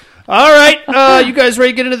 All right. You guys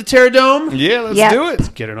ready to get into the Terradome? Yeah, let's do it. Let's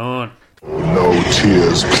get it on. No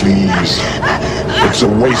tears, please. It's a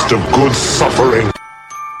waste of good suffering.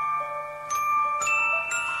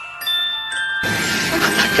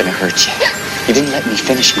 I'm not gonna hurt you. You didn't let me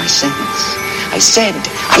finish my sentence. I said,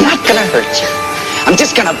 I'm not gonna hurt you. I'm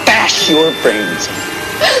just gonna bash your brains in.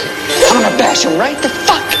 I'm gonna bash them right the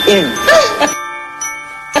fuck in.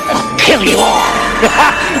 I'll kill you all.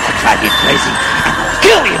 I'll drive you crazy. I'll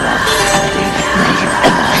kill you all.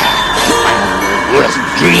 My worst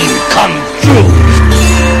dream come true.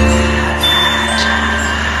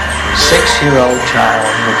 6-year-old child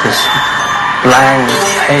with this blank,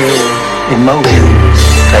 pale, emotionless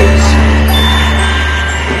face,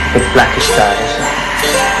 with blackish eyes,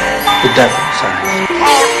 the devil's eyes.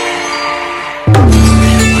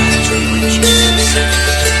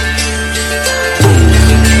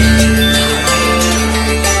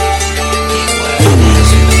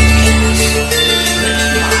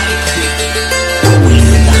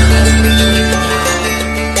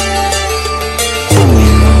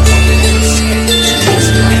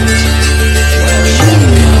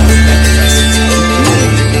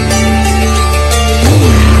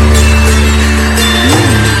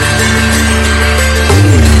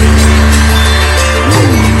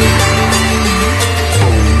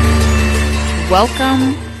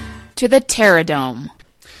 Welcome to the Terradome.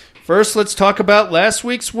 First, let's talk about last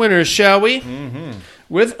week's winners, shall we? Mm-hmm.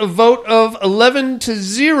 With a vote of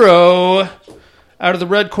 11-0, Out of the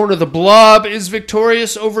red corner, the Blob is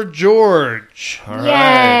victorious over George. All Yay.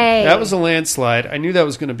 right. That was a landslide. I knew that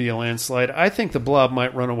was going to be a landslide. I think the Blob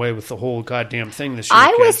might run away with the whole goddamn thing this year.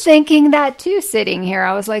 I was kids. thinking that too, sitting here.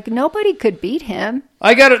 I was like, nobody could beat him.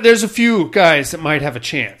 I got it. There's a few guys that might have a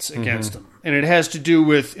chance against him, and it has to do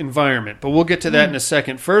with environment. But we'll get to that in a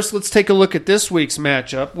second. First, let's take a look at this week's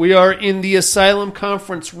matchup. We are in the Asylum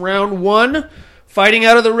Conference Round 1, fighting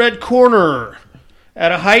out of the red corner.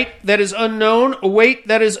 At a height that is unknown, a weight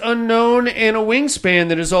that is unknown, and a wingspan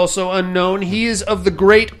that is also unknown, he is of the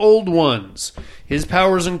great old ones. His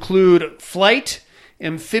powers include flight,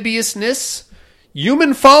 amphibiousness,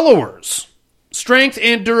 human followers, strength,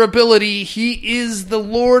 and durability. He is the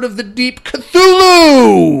Lord of the Deep,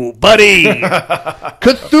 Cthulhu, buddy.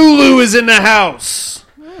 Cthulhu is in the house.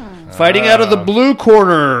 Fighting out of the blue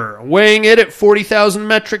corner, weighing it at 40,000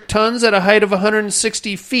 metric tons at a height of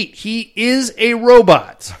 160 feet. He is a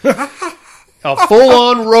robot. A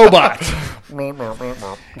full-on robot.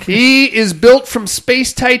 He is built from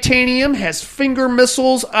space titanium, has finger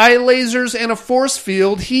missiles, eye lasers, and a force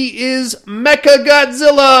field. He is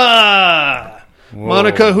Mechagodzilla. Whoa.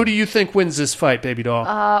 Monica, who do you think wins this fight, baby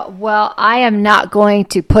doll? Well, I am not going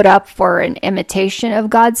to put up for an imitation of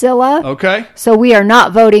Godzilla. Okay. So we are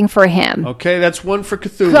not voting for him. Okay, that's one for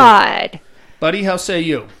Cthulhu. God. Buddy, how say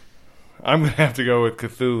you? I'm going to have to go with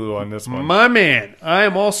Cthulhu on this one. My man, I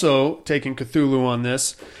am also taking Cthulhu on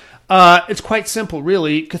this. It's quite simple,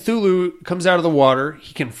 really. Cthulhu comes out of the water.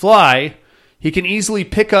 He can fly. He can easily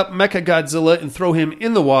pick up Mechagodzilla and throw him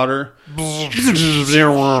in the water. There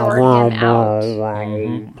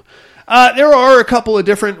are a couple of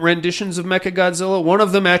different renditions of Mechagodzilla. One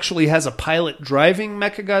of them actually has a pilot driving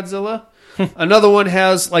Mechagodzilla. Another one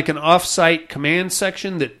has like an off-site command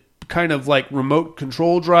section that kind of like remote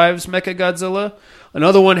control drives Mechagodzilla.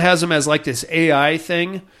 Another one has him as like this AI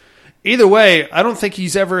thing. Either way, I don't think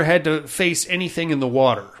he's ever had to face anything in the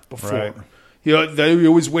water before. Right. He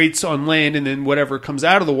always waits on land, and then whatever comes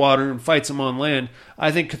out of the water and fights him on land.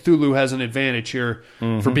 I think Cthulhu has an advantage here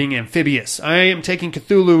for being amphibious. I am taking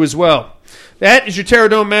Cthulhu as well. That is your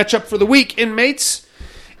Terradome matchup for the week, inmates.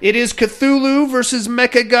 It is Cthulhu versus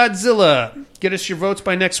Mechagodzilla. Get us your votes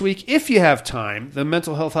by next week if you have time. The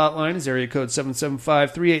mental health hotline is area code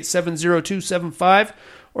 775-387-0275,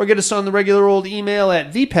 or get us on the regular old email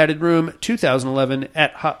at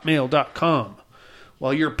thepaddedroom2011@hotmail.com.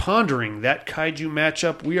 While you're pondering that kaiju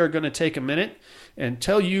matchup, we are going to take a minute and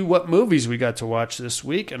tell you what movies we got to watch this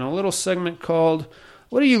week in a little segment called,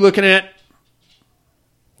 What Are You Looking At?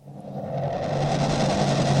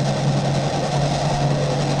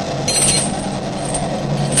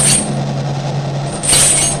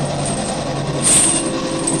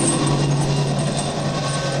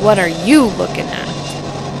 What are you looking at?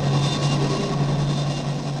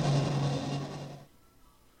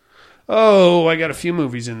 Oh, I got a few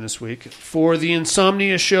movies in this week. For the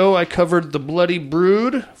Insomnia show, I covered The Bloody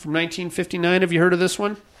Brood from 1959. Have you heard of this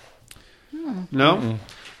one? No? Mm-mm.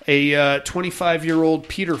 A 25-year-old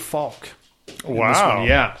Peter Falk. Wow.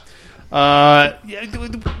 Yeah.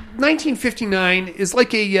 1959 is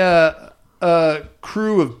like a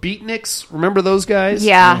crew of beatniks. Remember those guys?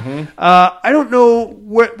 Yeah. Mm-hmm. I don't know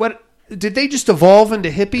what did they just evolve into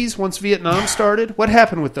hippies once Vietnam started? What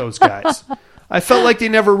happened with those guys? I felt like they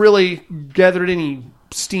never really gathered any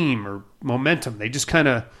steam or momentum. They just kind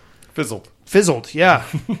of fizzled, yeah.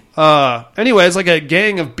 Anyway, it's like a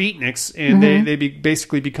gang of beatniks, and they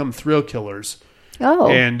basically become thrill killers. Oh.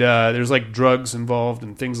 And there's like drugs involved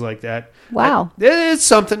and things like that. Wow. It's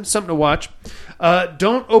something to watch.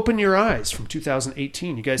 Don't Open Your Eyes from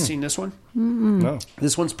 2018. You guys seen this one? No.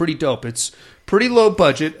 This one's pretty dope. It's pretty low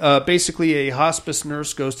budget. Basically, a hospice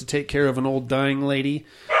nurse goes to take care of an old dying lady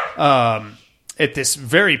at this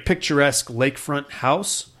very picturesque lakefront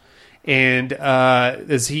house. And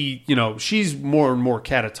as she's more and more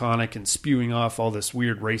catatonic and spewing off all this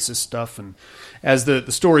weird racist stuff. And as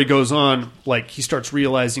the story goes on, like he starts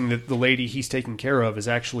realizing that the lady he's taking care of is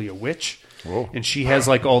actually a witch. Whoa. And she has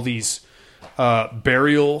like all these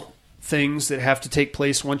burial things that have to take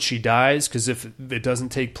place once she dies. Because if it doesn't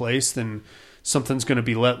take place, then something's going to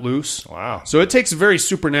be let loose. Wow. So it takes a very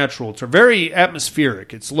supernatural turn, very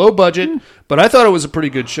atmospheric. It's low budget, but I thought it was a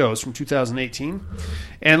pretty good show. It's from 2018.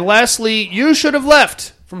 And lastly, You Should Have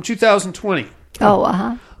Left from 2020. Oh,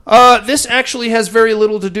 uh-huh. This actually has very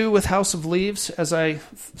little to do with House of Leaves, as I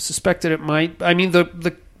suspected it might. I mean,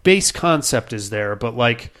 the base concept is there, but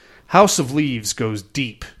like House of Leaves goes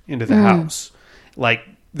deep into the house. Like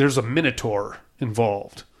there's a minotaur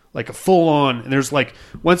involved. Like a full-on, and there's like,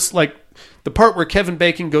 once like the part where Kevin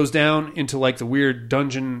Bacon goes down into like the weird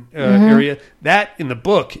dungeon Mm-hmm. area, that in the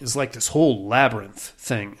book is like this whole labyrinth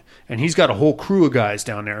thing. And he's got a whole crew of guys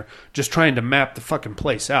down there just trying to map the fucking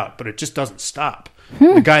place out, but it just doesn't stop.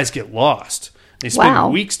 The guys get lost. They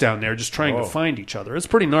spend weeks down there just trying to find each other. It's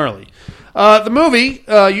pretty gnarly. The movie,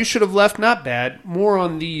 You Should Have Left, not bad. More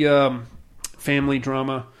on the family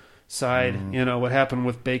drama side. You know, what happened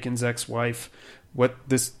with Bacon's ex-wife, what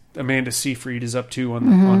this Amanda Seyfried is up to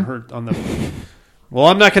on the Well,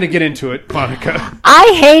 I'm not going to get into it, Monica.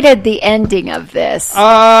 I hated the ending of this.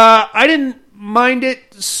 I didn't mind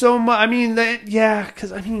it so much. I mean,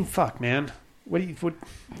 because fuck, man.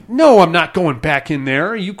 No, I'm not going back in there.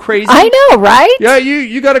 Are you crazy? I know, right? Yeah,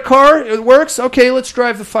 you got a car? It works? Okay, let's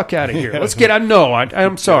drive the fuck out of here. Let's get.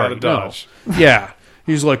 I'm sorry. No. Yeah.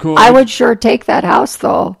 He's like, oh, I would sure take that house,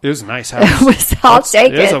 though. It was a nice house. I'll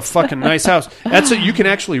take it. It was a fucking nice house. You can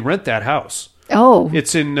actually rent that house. Oh.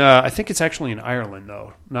 It's in, I think it's actually in Ireland,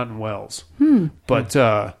 though, not in Wales. But,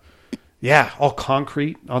 yeah, all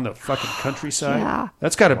concrete on the fucking countryside. Yeah.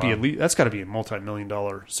 That's got to be that's got to be a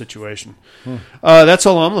multi-million-dollar situation. That's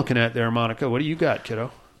all I'm looking at there, Monica. What do you got,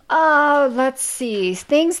 kiddo? Let's see.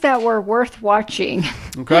 Things that were worth watching.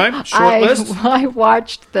 Okay, short list. I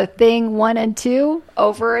watched The Thing 1 and 2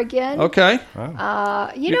 over again. Okay.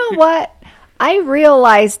 You know what? I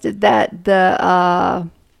realized that the...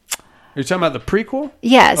 You're talking about the prequel?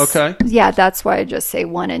 Yes. Okay. Yeah, that's why I just say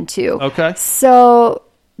 1 and 2. Okay. So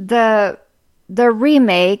the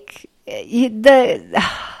remake, the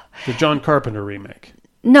John Carpenter remake.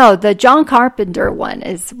 No, the John Carpenter one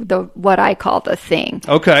is what I call The Thing.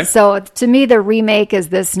 Okay. So to me, the remake is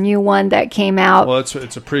this new one that came out. Well, it's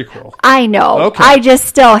a prequel. I know. Okay. I just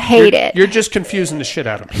still hate it. You're just confusing the shit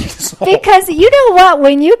out of me. Because you know what?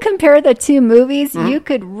 When you compare the two movies, you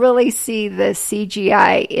could really see the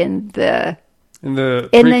CGI in the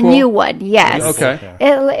new one. Yes. Okay.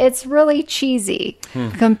 It's really cheesy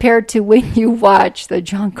compared to when you watch the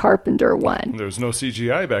John Carpenter one. There was no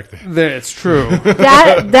CGI back then. That's true.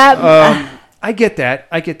 I get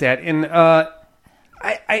that. And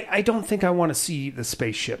I don't think I want to see the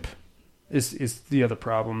spaceship. Is the other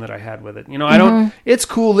problem that I had with it. You know, I don't. It's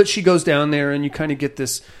cool that she goes down there and you kind of get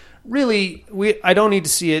this. Really, I don't need to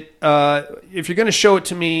see it. If you're going to show it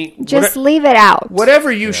to me, just leave it out.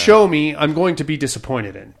 Whatever you show me, I'm going to be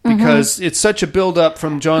disappointed in because it's such a build up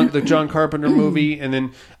from the John Carpenter movie, and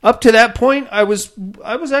then up to that point, I was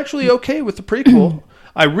actually okay with the prequel.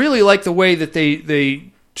 I really like the way that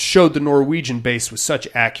they showed the Norwegian base with such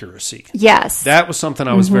accuracy. Yes, that was something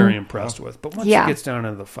I was very impressed with. But once it gets down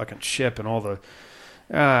into the fucking ship and all the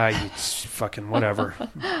fucking whatever.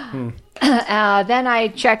 Then I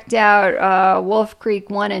checked out Wolf Creek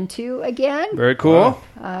 1 and 2 again. Very cool.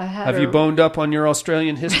 Have you boned up on your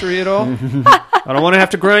Australian history at all? I don't want to have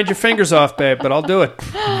to grind your fingers off, babe, but I'll do it.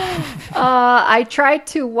 I tried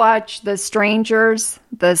to watch The Strangers,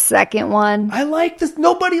 the second one. I like this.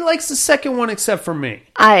 Nobody likes the second one except for me.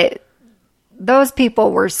 Those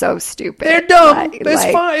people were so stupid. They're dumb.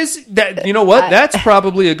 That's fine. You know what? That's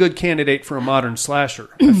probably a good candidate for a modern slasher,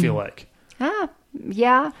 I feel like.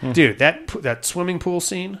 Yeah. Dude, that swimming pool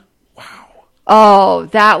scene, wow. Oh,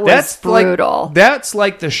 that was brutal. That's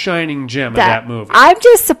like the shining gem of that movie. I'm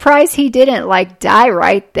just surprised he didn't die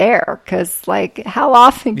right there, because how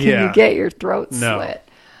often can you get your throat slit?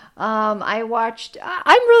 I watched.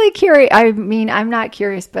 I'm really curious. I mean, I'm not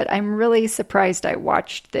curious, but I'm really surprised I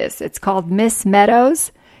watched this. It's called Miss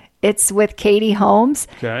Meadows. It's with Katie Holmes,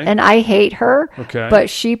 and I hate her. But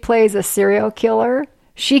she plays a serial killer.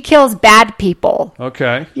 She kills bad people.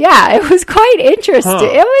 Okay. Yeah, it was quite interesting.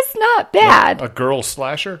 It was not bad. A girl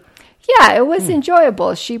slasher? Yeah, it was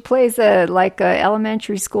enjoyable. She plays a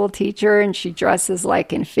elementary school teacher, and she dresses in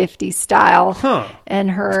 50s style.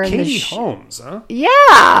 And her it's Katie Holmes, huh?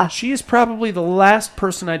 Yeah. She is probably the last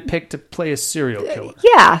person I'd pick to play a serial killer.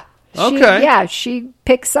 Yeah. Okay. She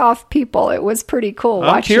picks off people. It was pretty cool.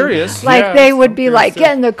 I'm curious. They would be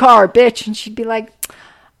get in the car, bitch, and she'd be like,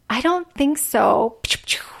 I don't think so.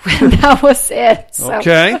 And that was it. So,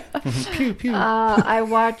 okay. Pew, pew. I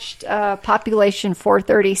watched Population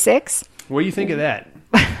 436. What do you think of that?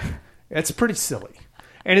 It's pretty silly.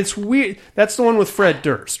 And it's weird. That's the one with Fred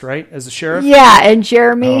Durst, right? As the sheriff? Yeah, and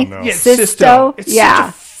Jeremy Sisto. It's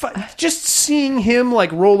such a just seeing him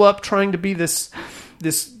roll up trying to be this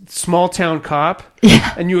small town cop,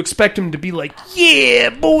 and you expect him to be yeah,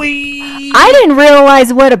 boy. I didn't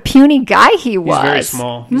realize what a puny guy he was. He's very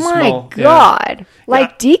small. My God.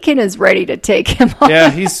 Deacon is ready to take him on. Yeah,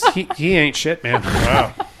 he ain't shit, man.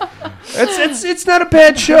 Wow. It's not a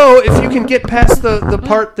bad show if you can get past the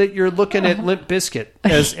part that you're looking at Limp Bizkit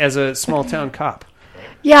as a small town cop.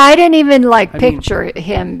 Yeah, I didn't even picture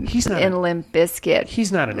him in Limp Bizkit.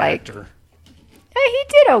 He's not an actor. He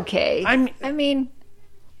did okay.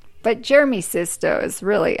 But Jeremy Sisto is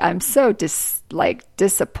really, I'm so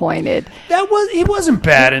disappointed. He wasn't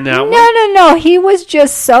bad in that one. No. He was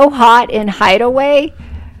just so hot in Hideaway.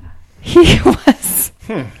 He was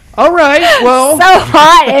all right. Well, so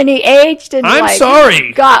hot, and he aged and I'm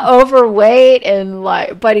sorry, got overweight, and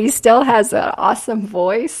but he still has an awesome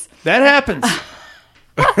voice. That happens.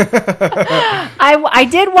 I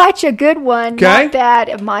did watch a good one. Not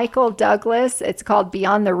bad. Michael Douglas. It's called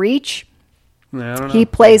Beyond the Reach. I don't know. He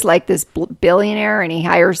plays this billionaire, and he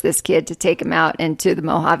hires this kid to take him out into the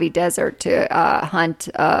Mojave Desert to hunt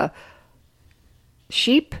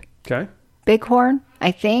sheep. Okay. Bighorn,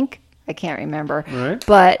 I think. I can't remember. Right.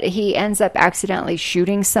 But he ends up accidentally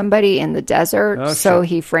shooting somebody in the desert, so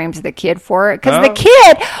he frames the kid for it. Because the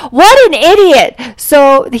kid, what an idiot!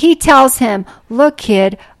 So he tells him, look,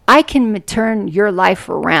 kid, I can turn your life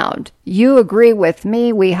around. You agree with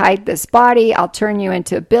me. We hide this body. I'll turn you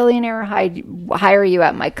into a billionaire, hire you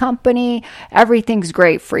at my company. Everything's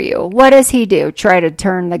great for you. What does he do? Try to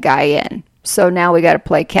turn the guy in. So now we got to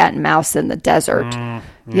play cat and mouse in the desert.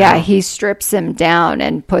 Yeah, he strips him down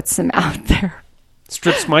and puts him out there.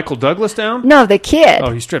 Strips Michael Douglas down? No, the kid.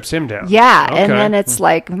 Oh, he strips him down. Yeah, okay. And then it's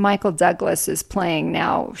Michael Douglas is playing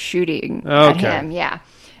now, shooting at him. Yeah.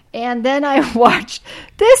 And then I watched,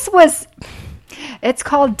 it's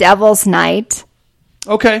called Devil's Night.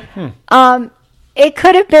 Okay. It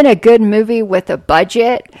could have been a good movie with a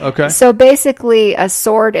budget. Okay. So basically, a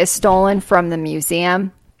sword is stolen from the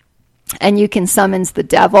museum, and you can summons the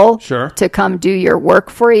devil to come do your work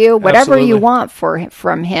for you, whatever you want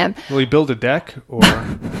from him. Will he build a deck?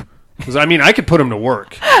 Because I could put him to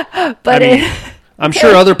work. But I'm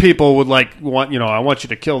sure other people would want, I want you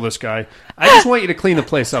to kill this guy. I just want you to clean the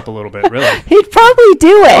place up a little bit, really. He'd probably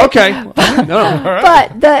do it. Okay. No. All right.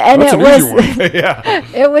 But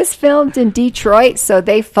it was filmed in Detroit, so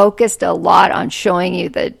they focused a lot on showing you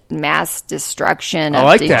the mass destruction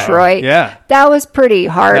of Detroit. That. Yeah. That was pretty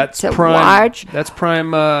hard to watch. That's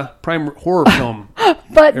prime horror film.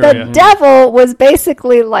 But the devil was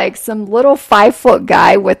basically some little 5-foot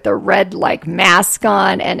guy with a red mask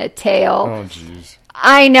on and a tail. Oh, jeez.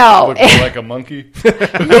 I know. Looked like a monkey.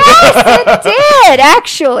 Yes, it did,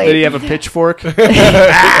 actually. Did he have a pitchfork?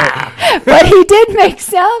 But he did make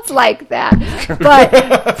sounds like that.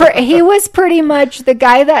 But he was pretty much, the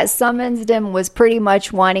guy that summoned him was pretty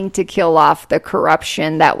much wanting to kill off the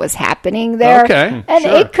corruption that was happening there. Okay. And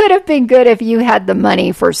it could have been good if you had the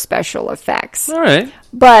money for special effects. All right.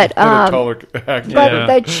 But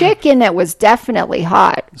the chick in it was definitely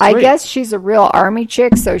hot. Sweet. I guess she's a real army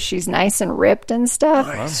chick, so she's nice and ripped and stuff.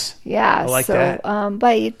 Nice. Yeah. I like that.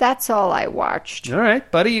 But that's all I watched. All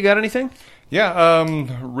right, buddy, you got anything? Yeah,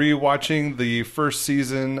 rewatching the first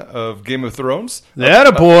season of Game of Thrones.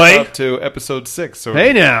 That boy. Up to episode 6. So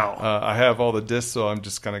hey now, I have all the discs, so I'm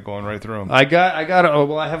just kind of going right through them. I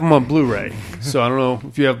have them on Blu-ray, so I don't know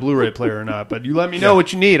if you have Blu-ray player or not, but you let me know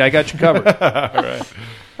what you need. I got you covered. All right.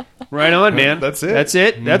 Right on, man. That's it. That's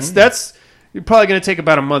it. Mm-hmm. That's. You're probably going to take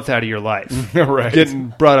about a month out of your life, right? Getting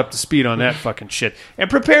brought up to speed on that fucking shit, and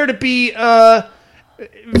prepare to be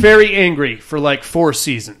very angry for 4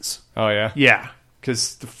 seasons. Oh, yeah? Yeah,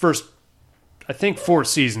 because the first, I think 4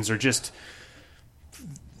 seasons are just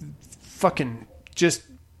fucking just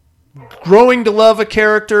growing to love a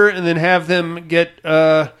character and then have them get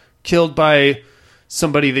killed by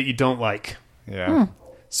somebody that you don't like. Yeah.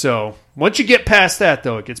 So once you get past that,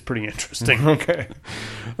 though, it gets pretty interesting. Okay.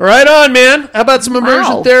 Right on, man. How about some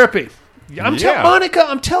immersion therapy? Monica,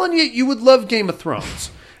 I'm telling you, you would love Game of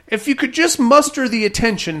Thrones. If you could just muster the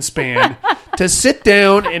attention span to sit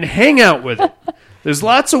down and hang out with it. There's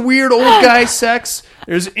lots of weird old guy sex.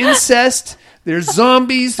 There's incest. There's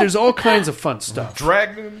zombies. There's all kinds of fun stuff.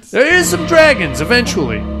 Dragons. There is some dragons,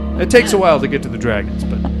 eventually. It takes a while to get to the dragons,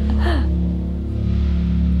 but...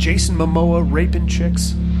 Jason Momoa raping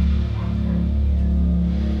chicks?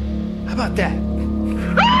 How about that?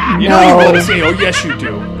 You know you want to say, oh, yes, you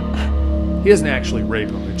do. He doesn't actually rape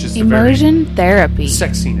them. It's just immersion therapy. The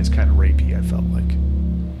sex scene is kind of rapey, I felt like.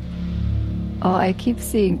 Oh, I keep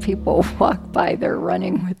seeing people walk by. They're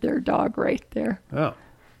running with their dog right there. Oh.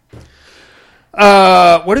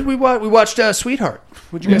 What did we watch? We watched Sweetheart.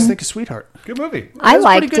 What did you guys think of Sweetheart? Good movie. I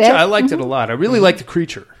liked it. I liked it a lot. I really liked the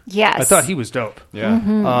creature. Yes. I thought he was dope. Yeah.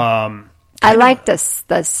 I liked the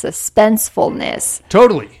suspensefulness.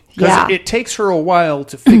 Totally. Because it takes her a while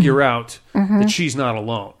to figure out that she's not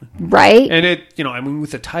alone. Right. And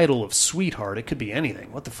with the title of Sweetheart, it could be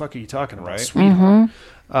anything. What the fuck are you talking about? Right. Sweetheart.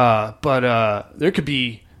 But there could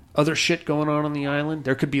be other shit going on the island.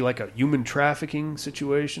 There could be like a human trafficking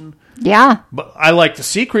situation. Yeah. But I like the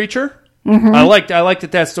sea creature. Mm-hmm. I like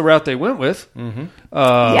that that's the route they went with. Mm-hmm.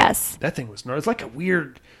 Yes. That thing was it's like a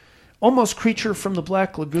weird, almost creature from the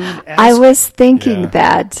Black Lagoon. I was thinking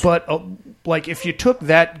that. But like if you took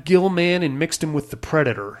that gill man and mixed him with the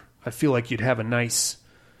Predator, I feel like you'd have a nice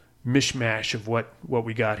mishmash of what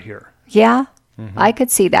we got here. Yeah. I could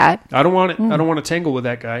see that. I don't want it. I don't want to tangle with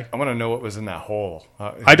that guy. I want to know what was in that hole.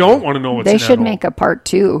 I don't want to know what's in They that should hole. make a part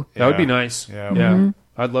 2. That would be nice. Yeah. Yeah.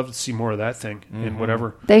 I'd love to see more of that thing and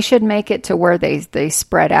whatever. They should make it to where they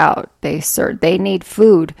spread out. They need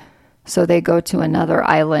food, so they go to another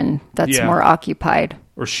island that's more occupied.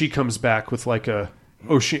 Or she comes back with like a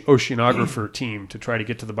oceanographer team to try to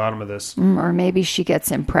get to the bottom of this. Or maybe she gets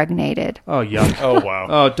impregnated. Oh, yuck. Oh, wow.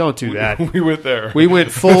 Oh, don't do that. We went there. We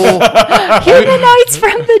went full... Humanoids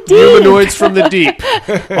from the deep. Humanoids from the deep.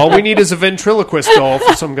 All we need is a ventriloquist doll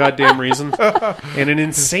for some goddamn reason. And an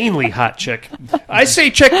insanely hot chick. I say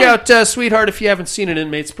check out Sweetheart if you haven't seen it,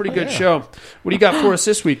 Inmates. Pretty good show. What do you got for us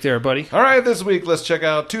this week there, buddy? All right, this week let's check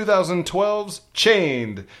out 2012's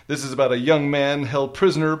Chained. This is about a young man held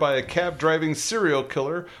prisoner by a cab-driving serial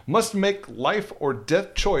killer must make life or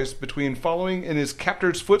death choice between following in his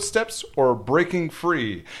captor's footsteps or breaking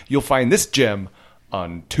free. You'll find this gem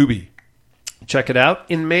on Tubi. Check it out.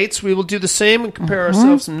 Inmates, we will do the same and compare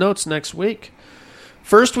ourselves some notes next week.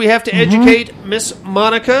 First, we have to educate Miss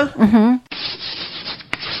Monica.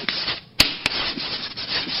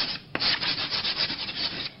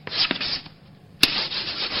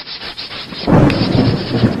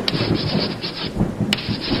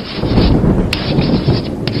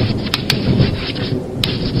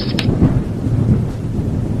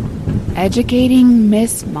 Educating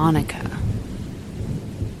Miss Monica.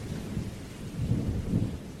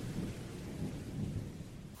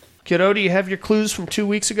 Kiddo, do you have your clues from 2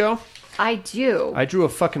 weeks ago? I do. I drew a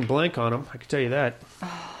fucking blank on them. I can tell you that.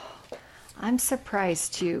 I'm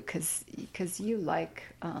surprised too, because you like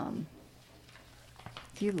the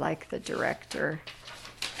director.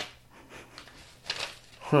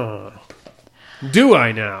 Huh. Do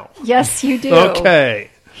I now? Yes, you do.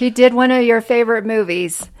 Okay. He did one of your favorite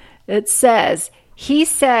movies. It says, he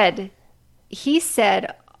said,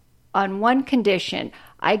 on one condition,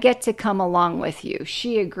 I get to come along with you.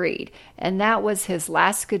 She agreed. And that was his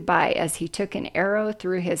last goodbye as he took an arrow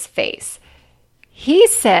through his face. He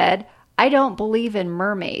said, I don't believe in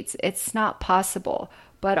mermaids. It's not possible,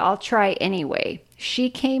 but I'll try anyway. She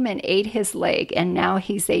came and ate his leg, and now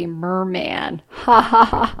he's a merman. Ha ha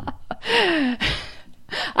ha.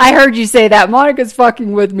 I heard you say that. Monica's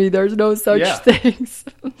fucking with me. There's no such things.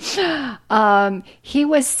 He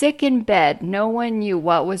was sick in bed. No one knew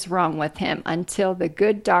what was wrong with him until the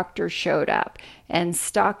good doctor showed up and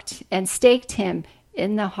staked him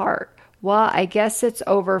in the heart. Well, I guess it's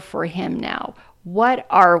over for him now. What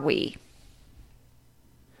are we?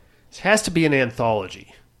 It has to be an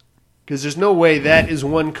anthology, because there's no way that is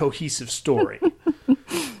one cohesive story.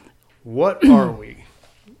 What are we?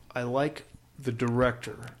 I like the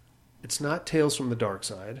director. It's not Tales from the Dark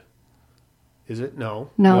Side. Is it?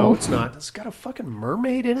 No, it's not. It's got a fucking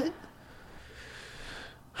mermaid in it.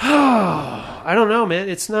 I don't know, man.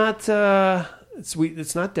 It's not.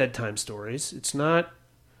 It's not Dead Time Stories. It's not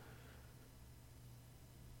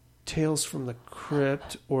Tales from the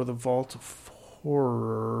Crypt or the Vault of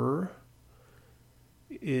Horror.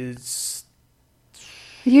 Is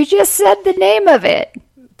You just said the name of it.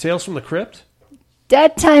 Tales from the Crypt?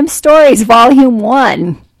 Dead Time Stories, Volume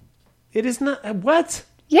 1. It is not. What?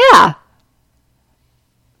 Yeah.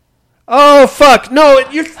 Oh, fuck. No,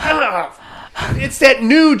 it's that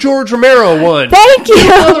new George Romero one. Thank you.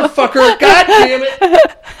 Motherfucker. God damn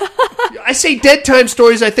it. I say Dead Time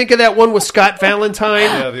Stories. I think of that one with Scott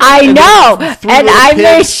Valentine. I know. And I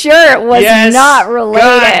made sure it was not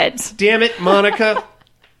related. God damn it, Monica.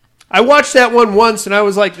 I watched that one once and I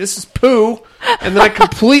was like, this is poo. And then I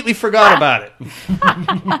completely forgot about it.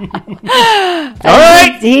 All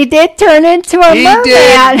right. He did turn into a merman. He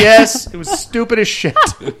did, yes. It was stupid as shit.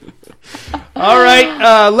 All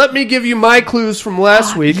right. Let me give you my clues from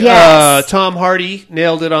last week. Yes. Tom Hardy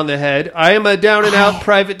nailed it on the head. I am a down-and-out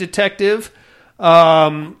private detective.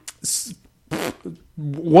 One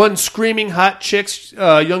screaming hot chick's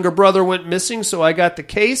younger brother went missing, so I got the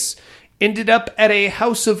case. Ended up at a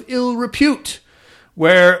house of ill repute,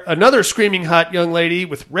 where another screaming hot young lady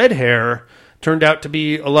with red hair turned out to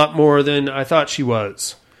be a lot more than I thought she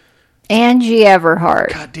was. Angie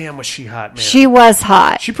Everhart. God damn, was she hot, man. She was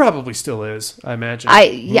hot. She probably still is, I imagine.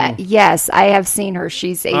 Yes, I have seen her.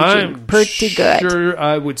 She's aging pretty good. Sure,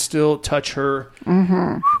 I would still touch her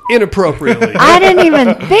inappropriately. I didn't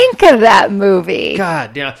even think of that movie.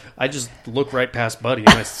 God damn. I just look right past Buddy and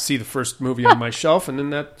I see the first movie on my shelf, and then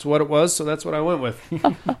that's what it was, so that's what I went with. There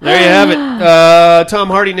you have it. Tom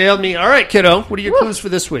Hardy nailed me. All right, kiddo, what are your clues for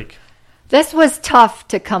this week? This was tough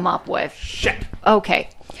to come up with. Shit. Okay.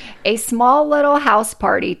 A small little house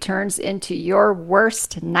party turns into your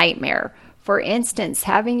worst nightmare. For instance,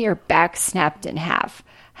 having your back snapped in half.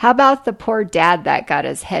 How about the poor dad that got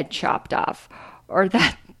his head chopped off? Or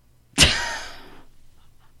that...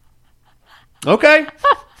 Okay.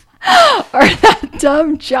 Or that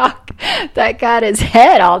dumb jock that got his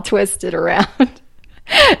head all twisted around.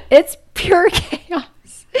 It's pure chaos.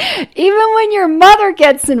 Even when your mother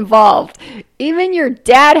gets involved, even your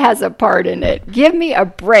dad has a part in it. Give me a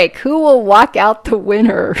break. Who will walk out the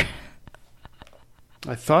winner?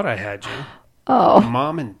 I thought I had you. Oh.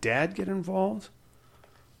 Mom and dad get involved?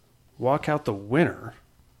 Walk out the winner.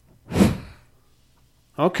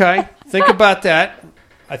 Okay, think about that.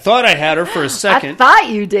 I thought I had her for a second. I thought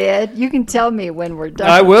you did. You can tell me when we're done.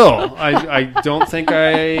 I will. I don't think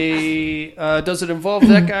I... does it involve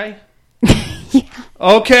that guy? Yeah.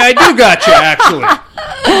 Okay, I do got you, actually.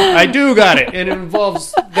 I do got it. And it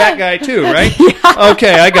involves that guy, too, right? Yeah.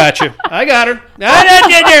 Okay, I got you. I got her.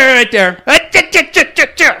 Right there.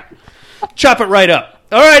 Chop it right up.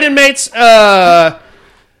 All right, inmates.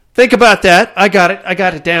 Think about that. I got it. I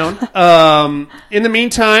got it down. In the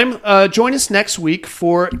meantime, join us next week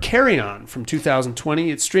for Carry On from 2020.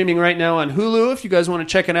 It's streaming right now on Hulu if you guys want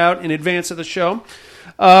to check it out in advance of the show.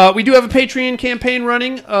 We do have a Patreon campaign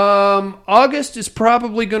running. August is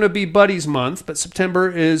probably going to be Buddy's month, but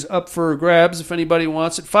September is up for grabs if anybody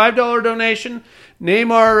wants it. $5 donation.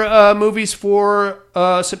 Name our movies for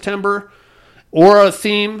September or a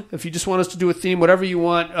theme. If you just want us to do a theme, whatever you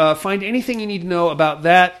want. Find anything you need to know about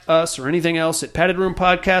that, us, or anything else at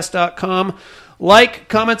paddedroompodcast.com. Like,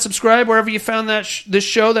 comment, subscribe wherever you found this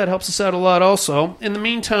show. That helps us out a lot also. In the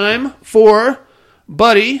meantime, for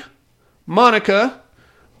Buddy, Monica...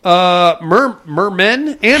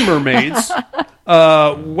 mermen and mermaids,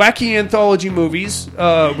 wacky anthology movies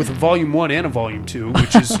with a volume 1 and a volume 2,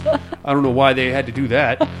 which is, I don't know why they had to do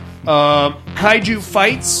that. Kaiju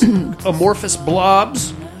fights, amorphous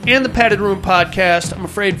blobs, and the Padded Room podcast. I'm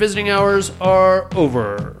afraid visiting hours are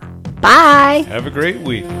over. Bye. Have a great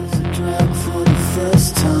week.